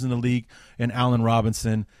receivers in the league in Allen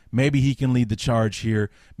Robinson. Maybe he can lead the charge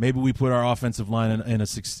here. Maybe we put our offensive line in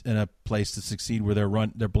a place to succeed where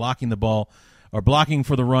they're blocking the ball or blocking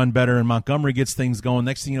for the run better, and Montgomery gets things going.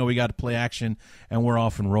 Next thing you know, we got to play action, and we're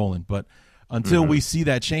off and rolling. But until we see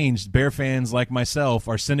that change, Bear fans like myself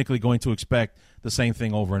are cynically going to expect the same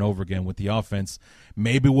thing over and over again with the offense.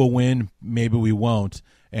 Maybe we'll win, maybe we won't.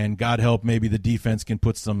 And God help, maybe the defense can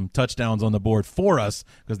put some touchdowns on the board for us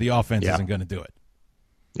because the offense isn't going to do it.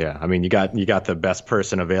 Yeah, I mean, you got the best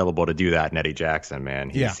person available to do that in Eddie Jackson, man.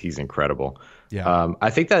 He's incredible. Yeah. I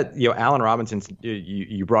think that Allen Robinson,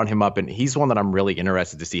 you brought him up, and he's one that I'm really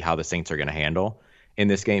interested to see how the Saints are going to handle in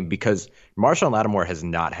this game because Marshawn Lattimore has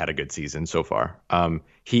not had a good season so far.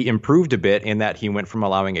 He improved a bit in that he went from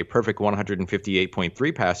allowing a perfect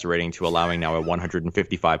 158.3 passer rating to allowing now a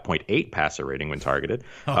 155.8 passer rating when targeted.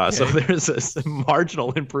 Okay. So there's a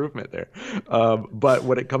marginal improvement there. But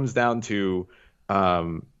when it comes down to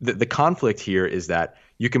the conflict here is that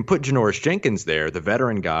you can put Janoris Jenkins there, the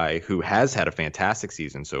veteran guy who has had a fantastic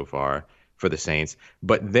season so far for the Saints,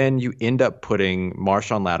 but then you end up putting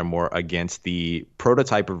Marshawn Lattimore against the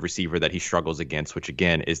prototype of receiver that he struggles against, which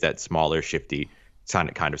again is that smaller, shifty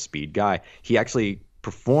kind of speed guy. He actually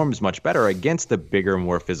performs much better against the bigger,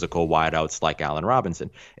 more physical wideouts like Allen Robinson.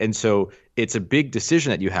 And so it's a big decision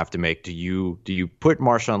that you have to make. Do you put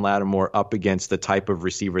Marshawn Lattimore up against the type of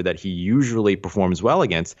receiver that he usually performs well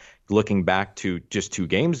against? Looking back to just 2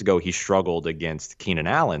 games ago, he struggled against Keenan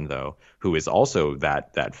Allen, though, who is also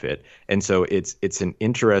that fit. And so it's an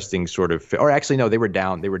interesting sort of fit. Or actually, no, they were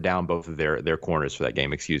down both of their corners for that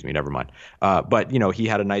game. Excuse me, never mind. But he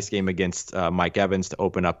had a nice game against Mike Evans to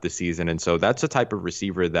open up the season, and so that's a type of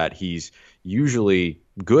receiver that he's usually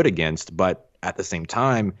good against. But at the same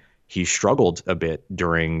time, he struggled a bit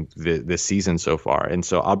during this season so far. And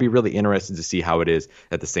so I'll be really interested to see how it is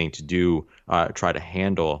that the Saints do try to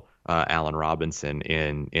handle Allen Robinson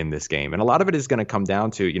in this game. And a lot of it is going to come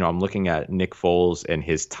down to, I'm looking at Nick Foles and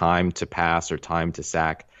his time to pass or time to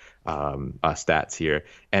sack stats here.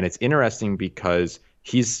 And it's interesting because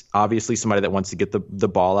he's obviously somebody that wants to get the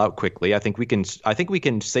ball out quickly. I think we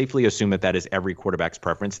can safely assume that is every quarterback's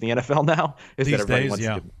preference in the NFL now. These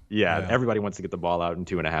days, everybody wants to get the ball out in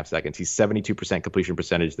 2.5 seconds. He's 72% completion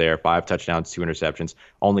percentage there, 5 touchdowns, 2 interceptions,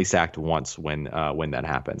 only sacked once when that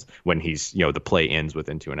happens, when he's, the play ends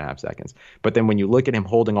within 2.5 seconds. But then when you look at him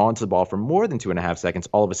holding on to the ball for more than 2.5 seconds,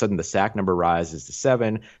 all of a sudden the sack number rises to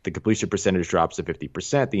 7, the completion percentage drops to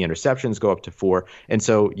 50%, the interceptions go up to 4. And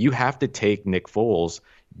so you have to take Nick Foles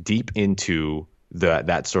deep into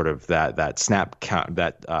that snap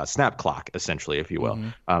clock, essentially, if you will.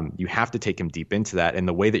 You have to take him deep into that, and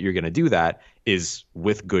the way that you're going to do that is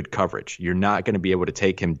with good coverage. You're not going to be able to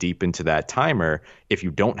take him deep into that timer if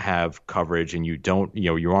you don't have coverage and you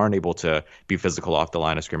aren't able to be physical off the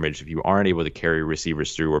line of scrimmage, if you aren't able to carry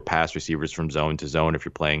receivers through or pass receivers from zone to zone if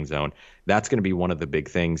you're playing zone. That's going to be one of the big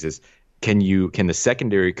things is can the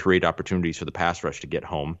secondary create opportunities for the pass rush to get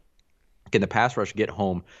home? Can the pass rush get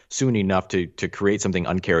home soon enough to create something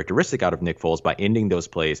uncharacteristic out of Nick Foles by ending those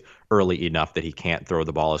plays early enough that he can't throw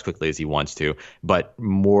the ball as quickly as he wants to? But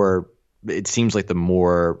it seems like the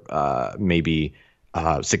more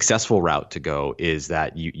successful route to go is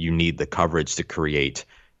that you need the coverage to create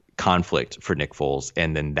conflict for Nick Foles,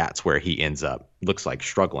 and then that's where he ends up, looks like,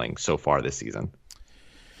 struggling so far this season.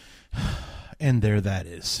 And there that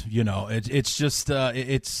is. It's just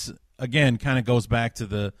it's again kind of goes back to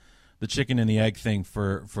the chicken and the egg thing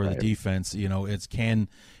for the defense. It's can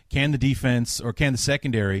the defense or can the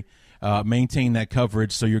secondary maintain that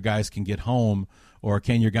coverage so your guys can get home, or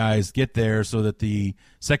can your guys get there so that the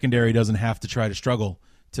secondary doesn't have to try to struggle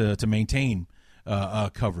to maintain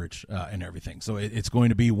coverage and everything. So it's going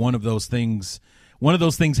to be one of those things. One of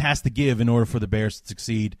those things has to give in order for the Bears to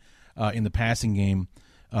succeed in the passing game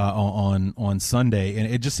on Sunday.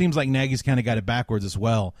 And it just seems like Nagy's kind of got it backwards as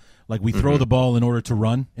well. Like we throw the ball in order to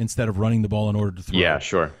run instead of running the ball in order to throw. Yeah,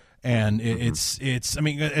 sure. And it's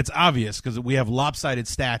obvious because we have lopsided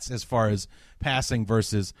stats as far as passing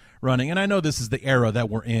versus running. And I know this is the era that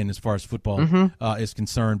we're in as far as football is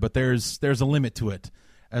concerned, but there's a limit to it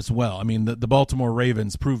as well. I mean, the Baltimore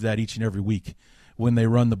Ravens prove that each and every week when they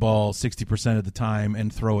run the ball 60% of the time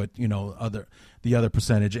and throw it, the other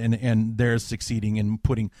percentage, and they're succeeding in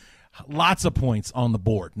putting lots of points on the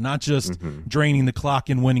board, not just draining the clock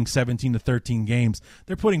and winning 17 to 13 games.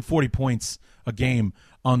 They're putting 40 points a game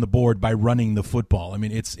on the board by running the football. I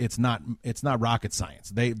mean, it's not rocket science.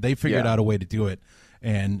 They figured out a way to do it,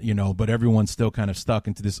 and but everyone's still kind of stuck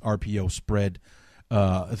into this RPO spread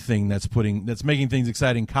thing that's making things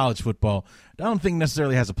exciting. College football, I don't think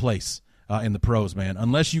necessarily has a place in the pros, man,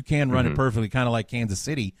 unless you can run it perfectly, kind of like Kansas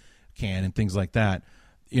City can and things like that.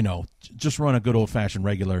 Just run a good old fashioned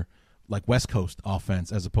regular, like West Coast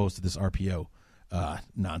offense as opposed to this RPO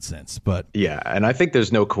nonsense. But yeah, and I think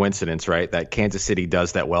there's no coincidence, right, that Kansas City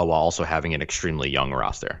does that well while also having an extremely young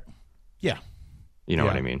roster. Yeah. You know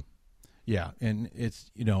what I mean? Yeah, and it's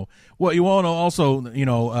well, you all know also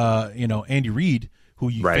Andy Reid, who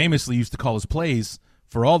you famously used to call his plays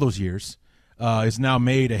for all those years, is now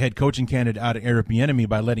made a head coaching candidate out of Eric Bieniemy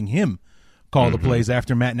by letting him call the plays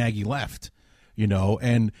after Matt Nagy left.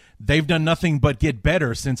 And they've done nothing but get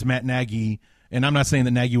better since Matt Nagy. And I'm not saying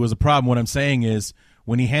that Nagy was a problem. What I'm saying is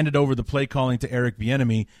when he handed over the play calling to Eric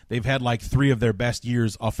Bieniemy, they've had like 3 of their best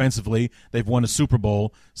years offensively. They've won a Super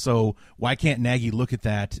Bowl. So why can't Nagy look at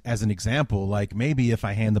that as an example? Like maybe if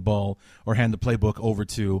I hand the ball or hand the playbook over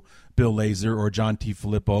to Bill Lazor or John T.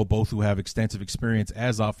 Filippo, both who have extensive experience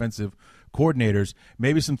as offensive coordinators,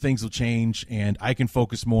 maybe some things will change and I can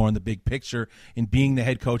focus more on the big picture in being the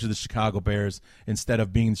head coach of the Chicago Bears instead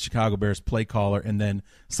of being the Chicago Bears play caller and then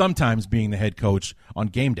sometimes being the head coach on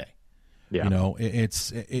game day. Yeah.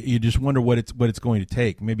 You just wonder what it's going to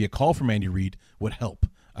take. Maybe a call from Andy Reid would help.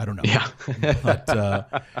 I don't know. Yeah. But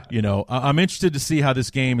I'm interested to see how this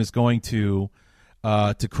game is going to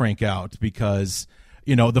crank out because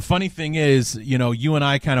the funny thing is, you and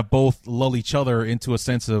I kind of both lull each other into a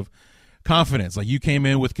sense of confidence. Like you came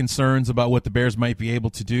in with concerns about what the Bears might be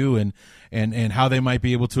able to do and how they might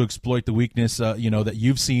be able to exploit the weakness, that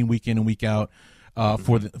you've seen week in and week out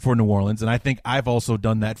for New Orleans. And I think I've also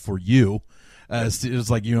done that for you. It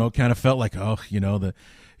was like, kind of felt like, how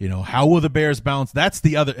will the Bears bounce? That's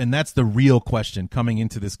the real question coming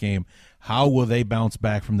into this game. How will they bounce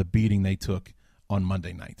back from the beating they took on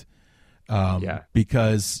Monday night?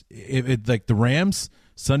 Because like the Rams,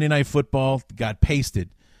 Sunday Night Football got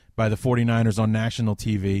pasted by the 49ers on national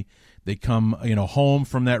TV. They come, home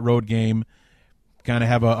from that road game, kind of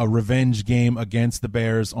have a revenge game against the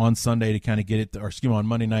Bears on Sunday to kind of get it, on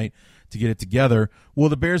Monday night to get it together. Will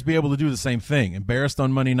the Bears be able to do the same thing? Embarrassed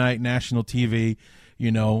on Monday night, national TV.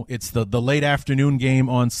 It's the late afternoon game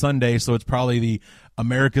on Sunday, so it's probably the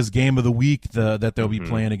America's game of the week that they'll be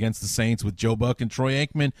playing against the Saints with Joe Buck and Troy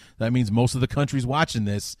Aikman. That means most of the country's watching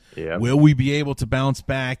this. Yep. Will we be able to bounce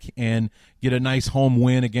back and get a nice home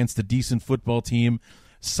win against a decent football team,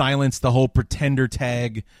 silence the whole pretender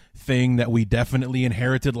tag thing that we definitely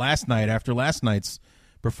inherited last night after last night's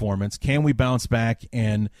performance? Can we bounce back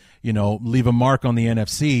and, leave a mark on the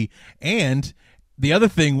NFC? And the other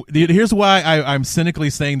thing, here's why I'm cynically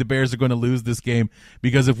saying the Bears are going to lose this game,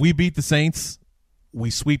 because if we beat the Saints, we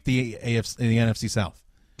sweep the NFC South.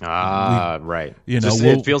 Right.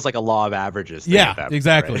 It feels like a law of averages. Yeah,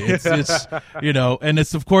 exactly. Right? It's and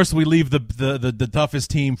it's of course we leave the toughest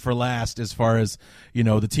team for last as far as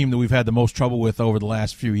the team that we've had the most trouble with over the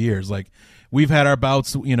last few years. Like we've had our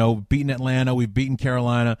bouts, beating Atlanta, we've beaten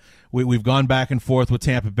Carolina, we've gone back and forth with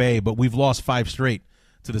Tampa Bay, but we've lost 5 straight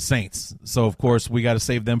to the Saints. So of course we got to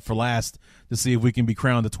save them for last to see if we can be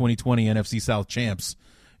crowned the 2020 NFC South champs.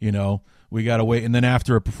 We got to wait. And then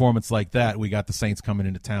after a performance like that, we got the Saints coming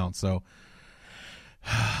into town. So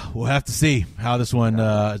we'll have to see how this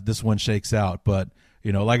one shakes out. But,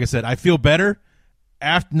 like I said, I feel better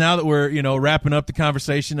now that we're, wrapping up the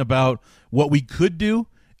conversation about what we could do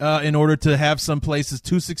in order to have some places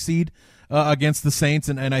to succeed against the Saints.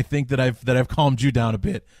 And I think that I've calmed you down a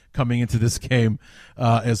bit coming into this game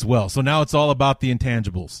as well. So now it's all about the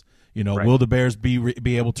intangibles. Will the Bears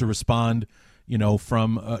be able to respond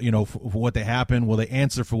from for what they happen? Will they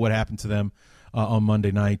answer for what happened to them on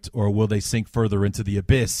Monday night, or will they sink further into the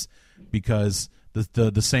abyss because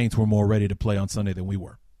the Saints were more ready to play on Sunday than we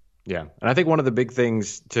were? Yeah, and I think one of the big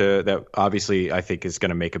things that obviously I think is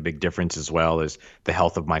going to make a big difference as well is the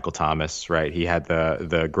health of Michael Thomas. Right, he had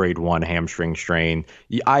the grade 1 hamstring strain.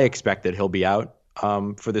 I expect that he'll be out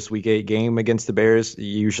for this Week 8 game against the Bears.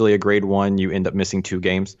 Usually a grade 1, you end up missing 2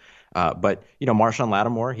 games. But, Marshawn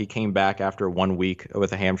Lattimore, he came back after 1 week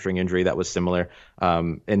with a hamstring injury that was similar.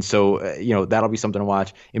 And so, that'll be something to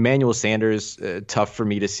watch. Emmanuel Sanders, tough for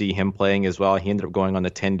me to see him playing as well. He ended up going on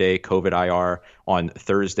the 10-day COVID IR on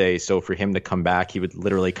Thursday. So for him to come back, he would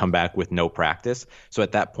literally come back with no practice. So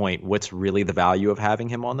at that point, what's really the value of having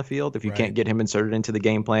him on the field? If you can't get him inserted into the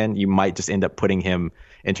game plan, you might just end up putting him,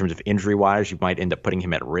 in terms of injury-wise, you might end up putting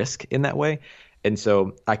him at risk in that way. And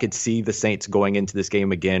so I could see the Saints going into this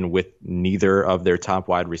game again with neither of their top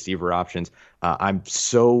wide receiver options. I'm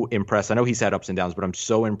so impressed. I know he's had ups and downs, but I'm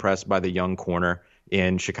so impressed by the young corner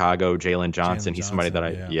in Chicago, Jalen Johnson. He's somebody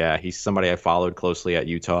that he's somebody I followed closely at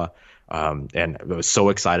Utah. And I was so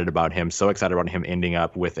excited about him. So excited about him ending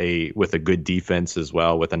up with a good defense as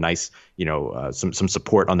well, with a nice, some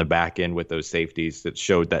support on the back end with those safeties that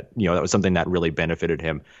showed that that was something that really benefited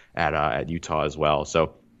him at Utah as well.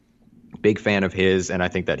 So big fan of his, and I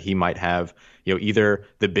think that he might have either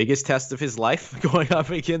the biggest test of his life going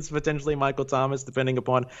up against potentially Michael Thomas, depending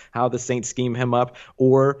upon how the Saints scheme him up,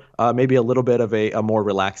 or maybe a little bit of a more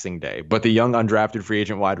relaxing day. But the young undrafted free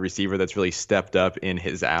agent wide receiver that's really stepped up in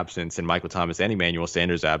his absence, in Michael Thomas and Emmanuel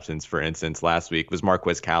Sanders' absence, for instance, last week, was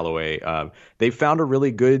Marquez Callaway. They found a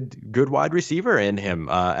really good wide receiver in him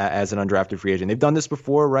as an undrafted free agent. They've done this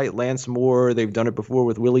before, right? Lance Moore, they've done it before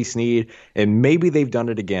with Willie Snead, and maybe they've done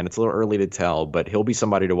it again. It's a little early to tell, but he'll be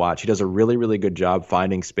somebody to watch. He does a really, really good job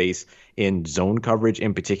finding space in zone coverage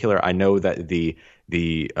in particular. I know that the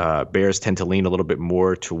Bears tend to lean a little bit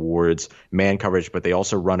more towards man coverage, but they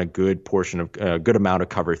also run a good portion of good amount of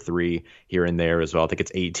cover 3 here and there as well. I think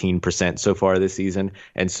it's 18% so far this season.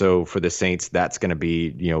 And so for the Saints, that's going to be,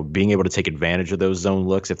 being able to take advantage of those zone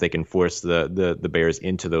looks if they can force the Bears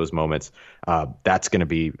into those moments. That's going to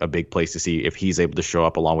be a big place to see if he's able to show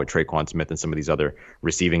up along with Traquan Smith and some of these other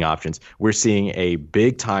receiving options. We're seeing a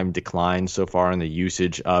big time decline so far in the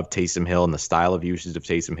usage of Taysom Hill and the style of usage of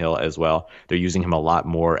Taysom Hill as well. They're using him a lot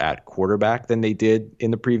more at quarterback than they did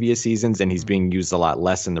in the previous seasons, and he's being used a lot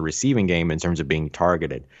less in the receiving game in terms of being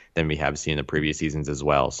targeted than we have seen in the previous seasons as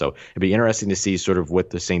well. So it'd be interesting to see sort of what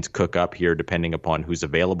the Saints cook up here, depending upon who's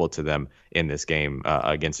available to them in this game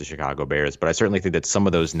against the Chicago Bears. But I certainly think that some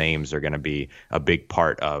of those names are going to be a big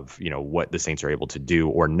part of what the Saints are able to do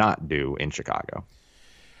or not do in Chicago.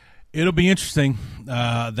 It'll be interesting,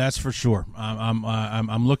 that's for sure.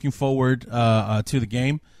 I'm looking forward to the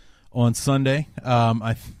game on Sunday.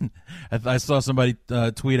 I saw somebody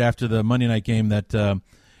tweet after the Monday night game that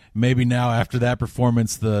maybe now after that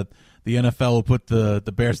performance, the NFL will put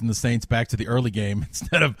the Bears and the Saints back to the early game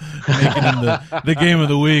instead of making them the game of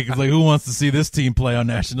the week. It's like, who wants to see this team play on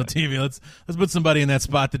national TV? Let's put somebody in that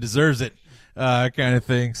spot that deserves it, kind of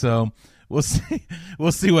thing. So we'll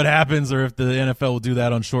see what happens, or if the NFL will do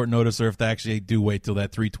that on short notice, or if they actually do wait till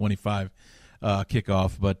that 3:25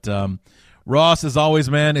 kickoff. But Ross, as always,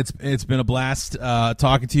 man, it's been a blast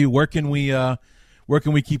talking to you. Where can we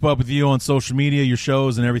keep up with you on social media, your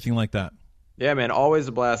shows, and everything like that? Yeah, man, always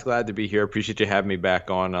a blast. Glad to be here. Appreciate you having me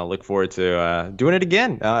back on. I look forward to doing it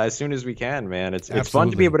again as soon as we can, man. It's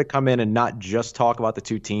fun to be able to come in and not just talk about the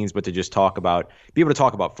two teams, but to just be able to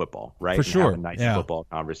talk about football, right? For sure. Have a nice football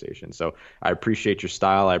conversation. So I appreciate your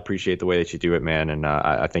style. I appreciate the way that you do it, man. And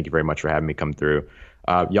I thank you very much for having me come through.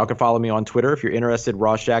 Y'all can follow me on Twitter if you're interested.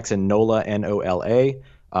 Ross Jackson, NOLA, NOLA.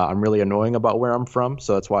 I'm really annoying about where I'm from,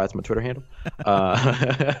 so that's why it's my Twitter handle.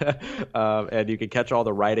 And you can catch all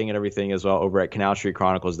the writing and everything as well over at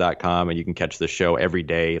CanalStreetChronicles.com, and you can catch the show every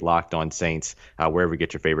day, Locked On Saints, wherever you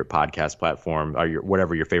get your favorite podcast platform, or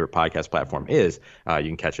whatever your favorite podcast platform is. You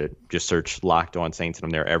can catch it. Just search Locked On Saints, and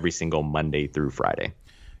I'm there every single Monday through Friday.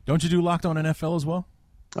 Don't you do Locked On NFL as well?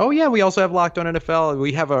 Oh, yeah. We also have Locked On NFL.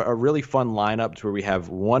 We have a really fun lineup where we have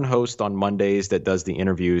one host on Mondays that does the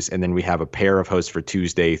interviews, and then we have a pair of hosts for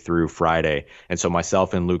Tuesday through Friday. And so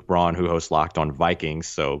myself and Luke Braun, who hosts Locked On Vikings,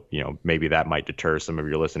 so maybe that might deter some of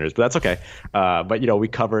your listeners, but that's okay. But we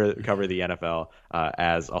cover the NFL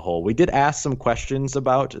as a whole. We did ask some questions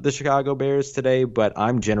about the Chicago Bears today, but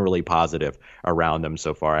I'm generally positive around them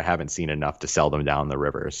so far. I haven't seen enough to sell them down the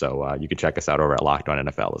river. So you can check us out over at Locked On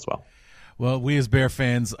NFL as well. Well, we as Bear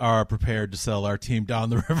fans are prepared to sell our team down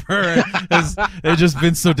the river. It's just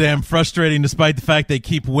been so damn frustrating, despite the fact they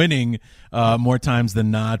keep winning more times than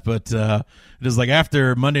not. But it is like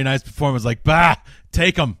after Monday night's performance, like,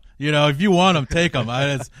 take them. If you want them, take them.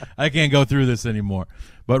 I can't go through this anymore.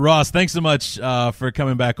 But Ross, thanks so much for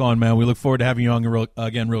coming back on, man. We look forward to having you on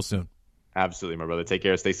again real soon. Absolutely, my brother. Take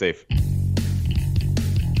care. Stay safe.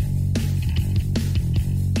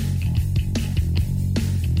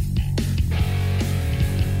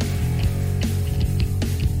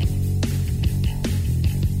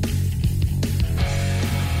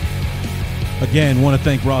 Again, want to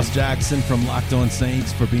thank Ross Jackson from Locked On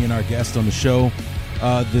Saints for being our guest on the show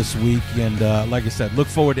this week. And like I said, look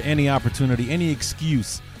forward to any opportunity, any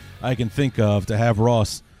excuse I can think of to have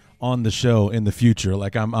Ross on the show in the future.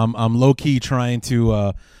 Like I'm low key trying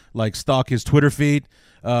to like stalk his Twitter feed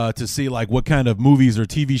to see like what kind of movies or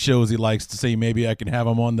TV shows he likes, to see maybe I can have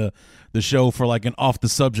him on the show for like an off the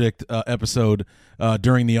subject episode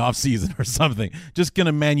during the off season or something. Just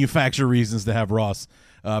gonna manufacture reasons to have Ross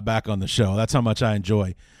back on the show. That's how much I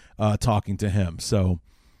enjoy talking to him. So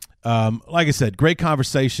like I said, great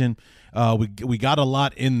conversation. We got a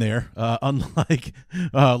lot in there, unlike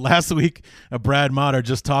last week, Brad Motter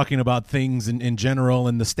just talking about things in general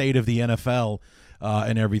and the state of the NFL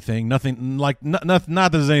and everything. Nothing like not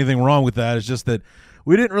that there's anything wrong with that. It's just that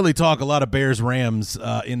we didn't really talk a lot of Bears-Rams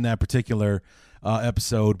in that particular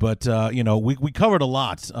episode. But, we covered a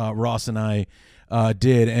lot, Ross and I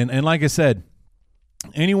did. And like I said,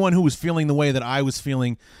 anyone who was feeling the way that I was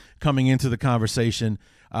feeling coming into the conversation,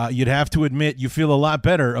 you'd have to admit you feel a lot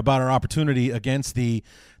better about our opportunity against the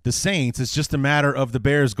Saints. It's just a matter of the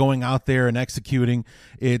Bears going out there and executing.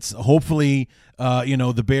 It's hopefully,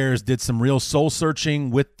 the Bears did some real soul searching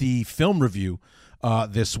with the film review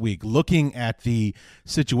this week, looking at the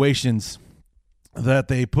situations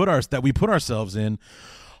that we put ourselves in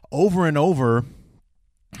over and over,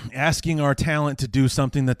 asking our talent to do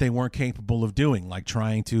something that they weren't capable of doing, like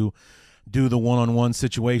trying to do the one-on-one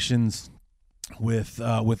situations with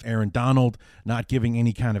Aaron Donald, not giving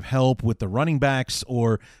any kind of help with the running backs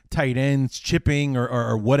or tight ends, chipping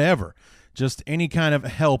or whatever. Just any kind of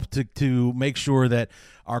help to make sure that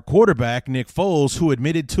our quarterback, Nick Foles, who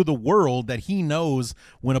admitted to the world that he knows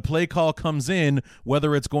when a play call comes in,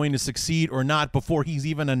 whether it's going to succeed or not before he's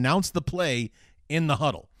even announced the play in the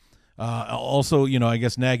huddle. Also, I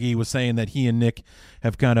guess Nagy was saying that he and Nick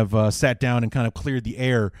have kind of sat down and kind of cleared the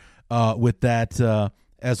air with that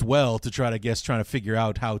as well, to trying to figure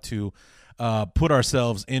out how to put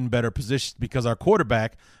ourselves in better positions, because our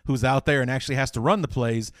quarterback, who's out there and actually has to run the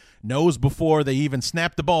plays, knows before they even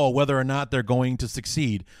snap the ball whether or not they're going to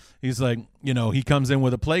succeed. He's like, he comes in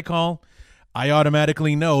with a play call. I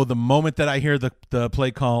automatically know the moment that I hear the play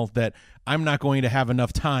call that I'm not going to have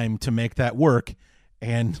enough time to make that work.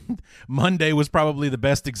 And Monday was probably the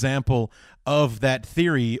best example of that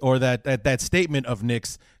theory, or that statement of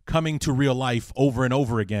Nick's coming to real life over and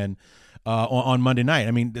over again on Monday night.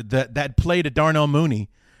 I mean, that play to Darnell Mooney,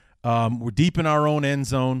 we're deep in our own end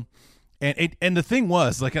zone. And the thing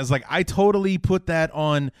was, I totally put that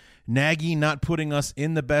on Nagy not putting us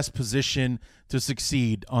in the best position to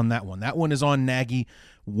succeed on that one. That one is on Nagy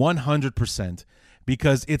 100%,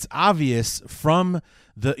 because it's obvious from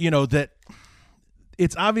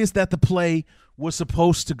it's obvious that the play was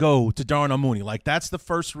supposed to go to Darnell Mooney. Like, that's the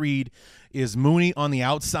first read, is Mooney on the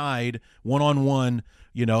outside, one-on-one.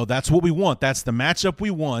 That's what we want. That's the matchup we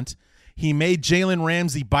want. He made Jalen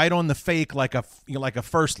Ramsey bite on the fake like a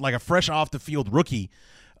fresh off the field rookie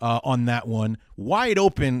on that one, wide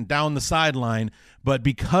open down the sideline. But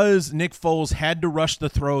because Nick Foles had to rush the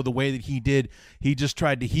throw the way that he did, he just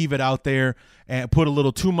tried to heave it out there and put a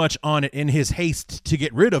little too much on it in his haste to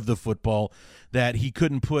get rid of the football, that he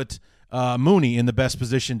couldn't put Mooney in the best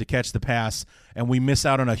position to catch the pass, and we miss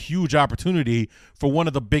out on a huge opportunity for one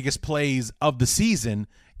of the biggest plays of the season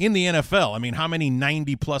in the NFL. I mean, how many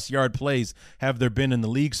 90-plus yard plays have there been in the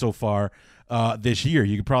league so far this year?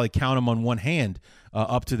 You could probably count them on one hand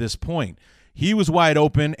up to this point. He was wide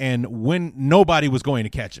open, and when nobody was going to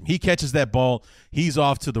catch him, he catches that ball, he's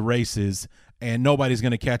off to the races, and nobody's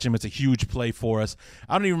going to catch him. It's a huge play for us.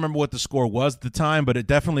 I don't even remember what the score was at the time, but it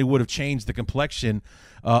definitely would have changed the complexion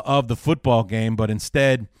of the football game. But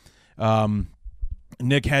instead,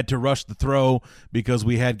 Nick had to rush the throw because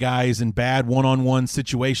we had guys in bad one-on-one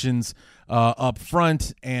situations up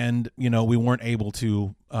front, and, we weren't able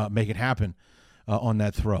to make it happen on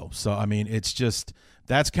that throw. So, I mean,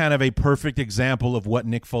 that's kind of a perfect example of what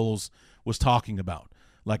Nick Foles was talking about.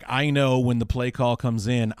 Like, I know when the play call comes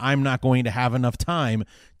in, I'm not going to have enough time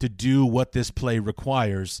to do what this play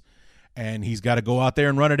requires, and he's got to go out there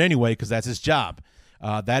and run it anyway because that's his job.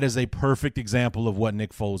 That is a perfect example of what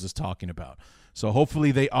Nick Foles is talking about. So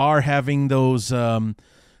hopefully they are having those come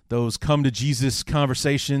to Jesus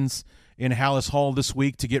conversations in Hallis Hall this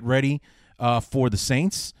week to get ready for the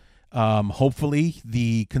Saints. Hopefully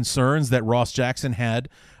the concerns that Ross Jackson had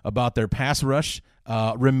about their pass rush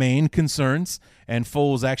remain concerns, and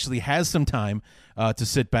Foles actually has some time to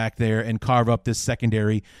sit back there and carve up this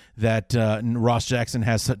secondary that Ross Jackson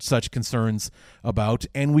has such concerns about,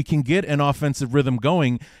 and we can get an offensive rhythm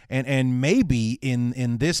going, and maybe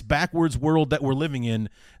in this backwards world that we're living in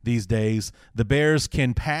these days, the Bears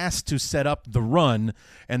can pass to set up the run,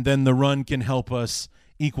 and then the run can help us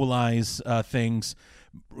equalize things,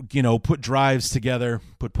 put drives together,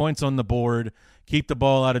 put points on the board, keep the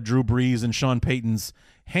ball out of Drew Brees and Sean Payton's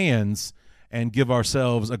hands, and give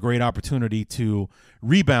ourselves a great opportunity to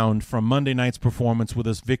rebound from Monday night's performance with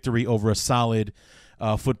a victory over a solid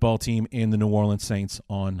football team in the New Orleans Saints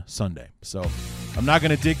on Sunday. So I'm not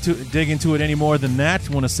going to dig into it any more than that.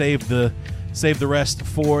 I want to save the rest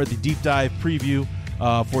for the deep dive preview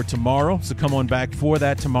for tomorrow. So come on back for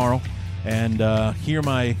that tomorrow and hear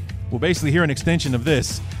an extension of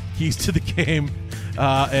this keys to the game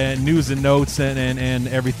and news and notes and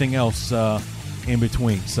everything else in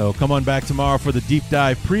between. So come on back tomorrow for the deep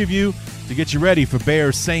dive preview to get you ready for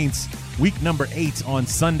Bears Saints week number 8 on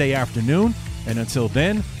Sunday afternoon. And until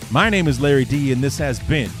then, my name is Larry D, and this has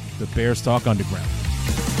been the Bears Talk Underground.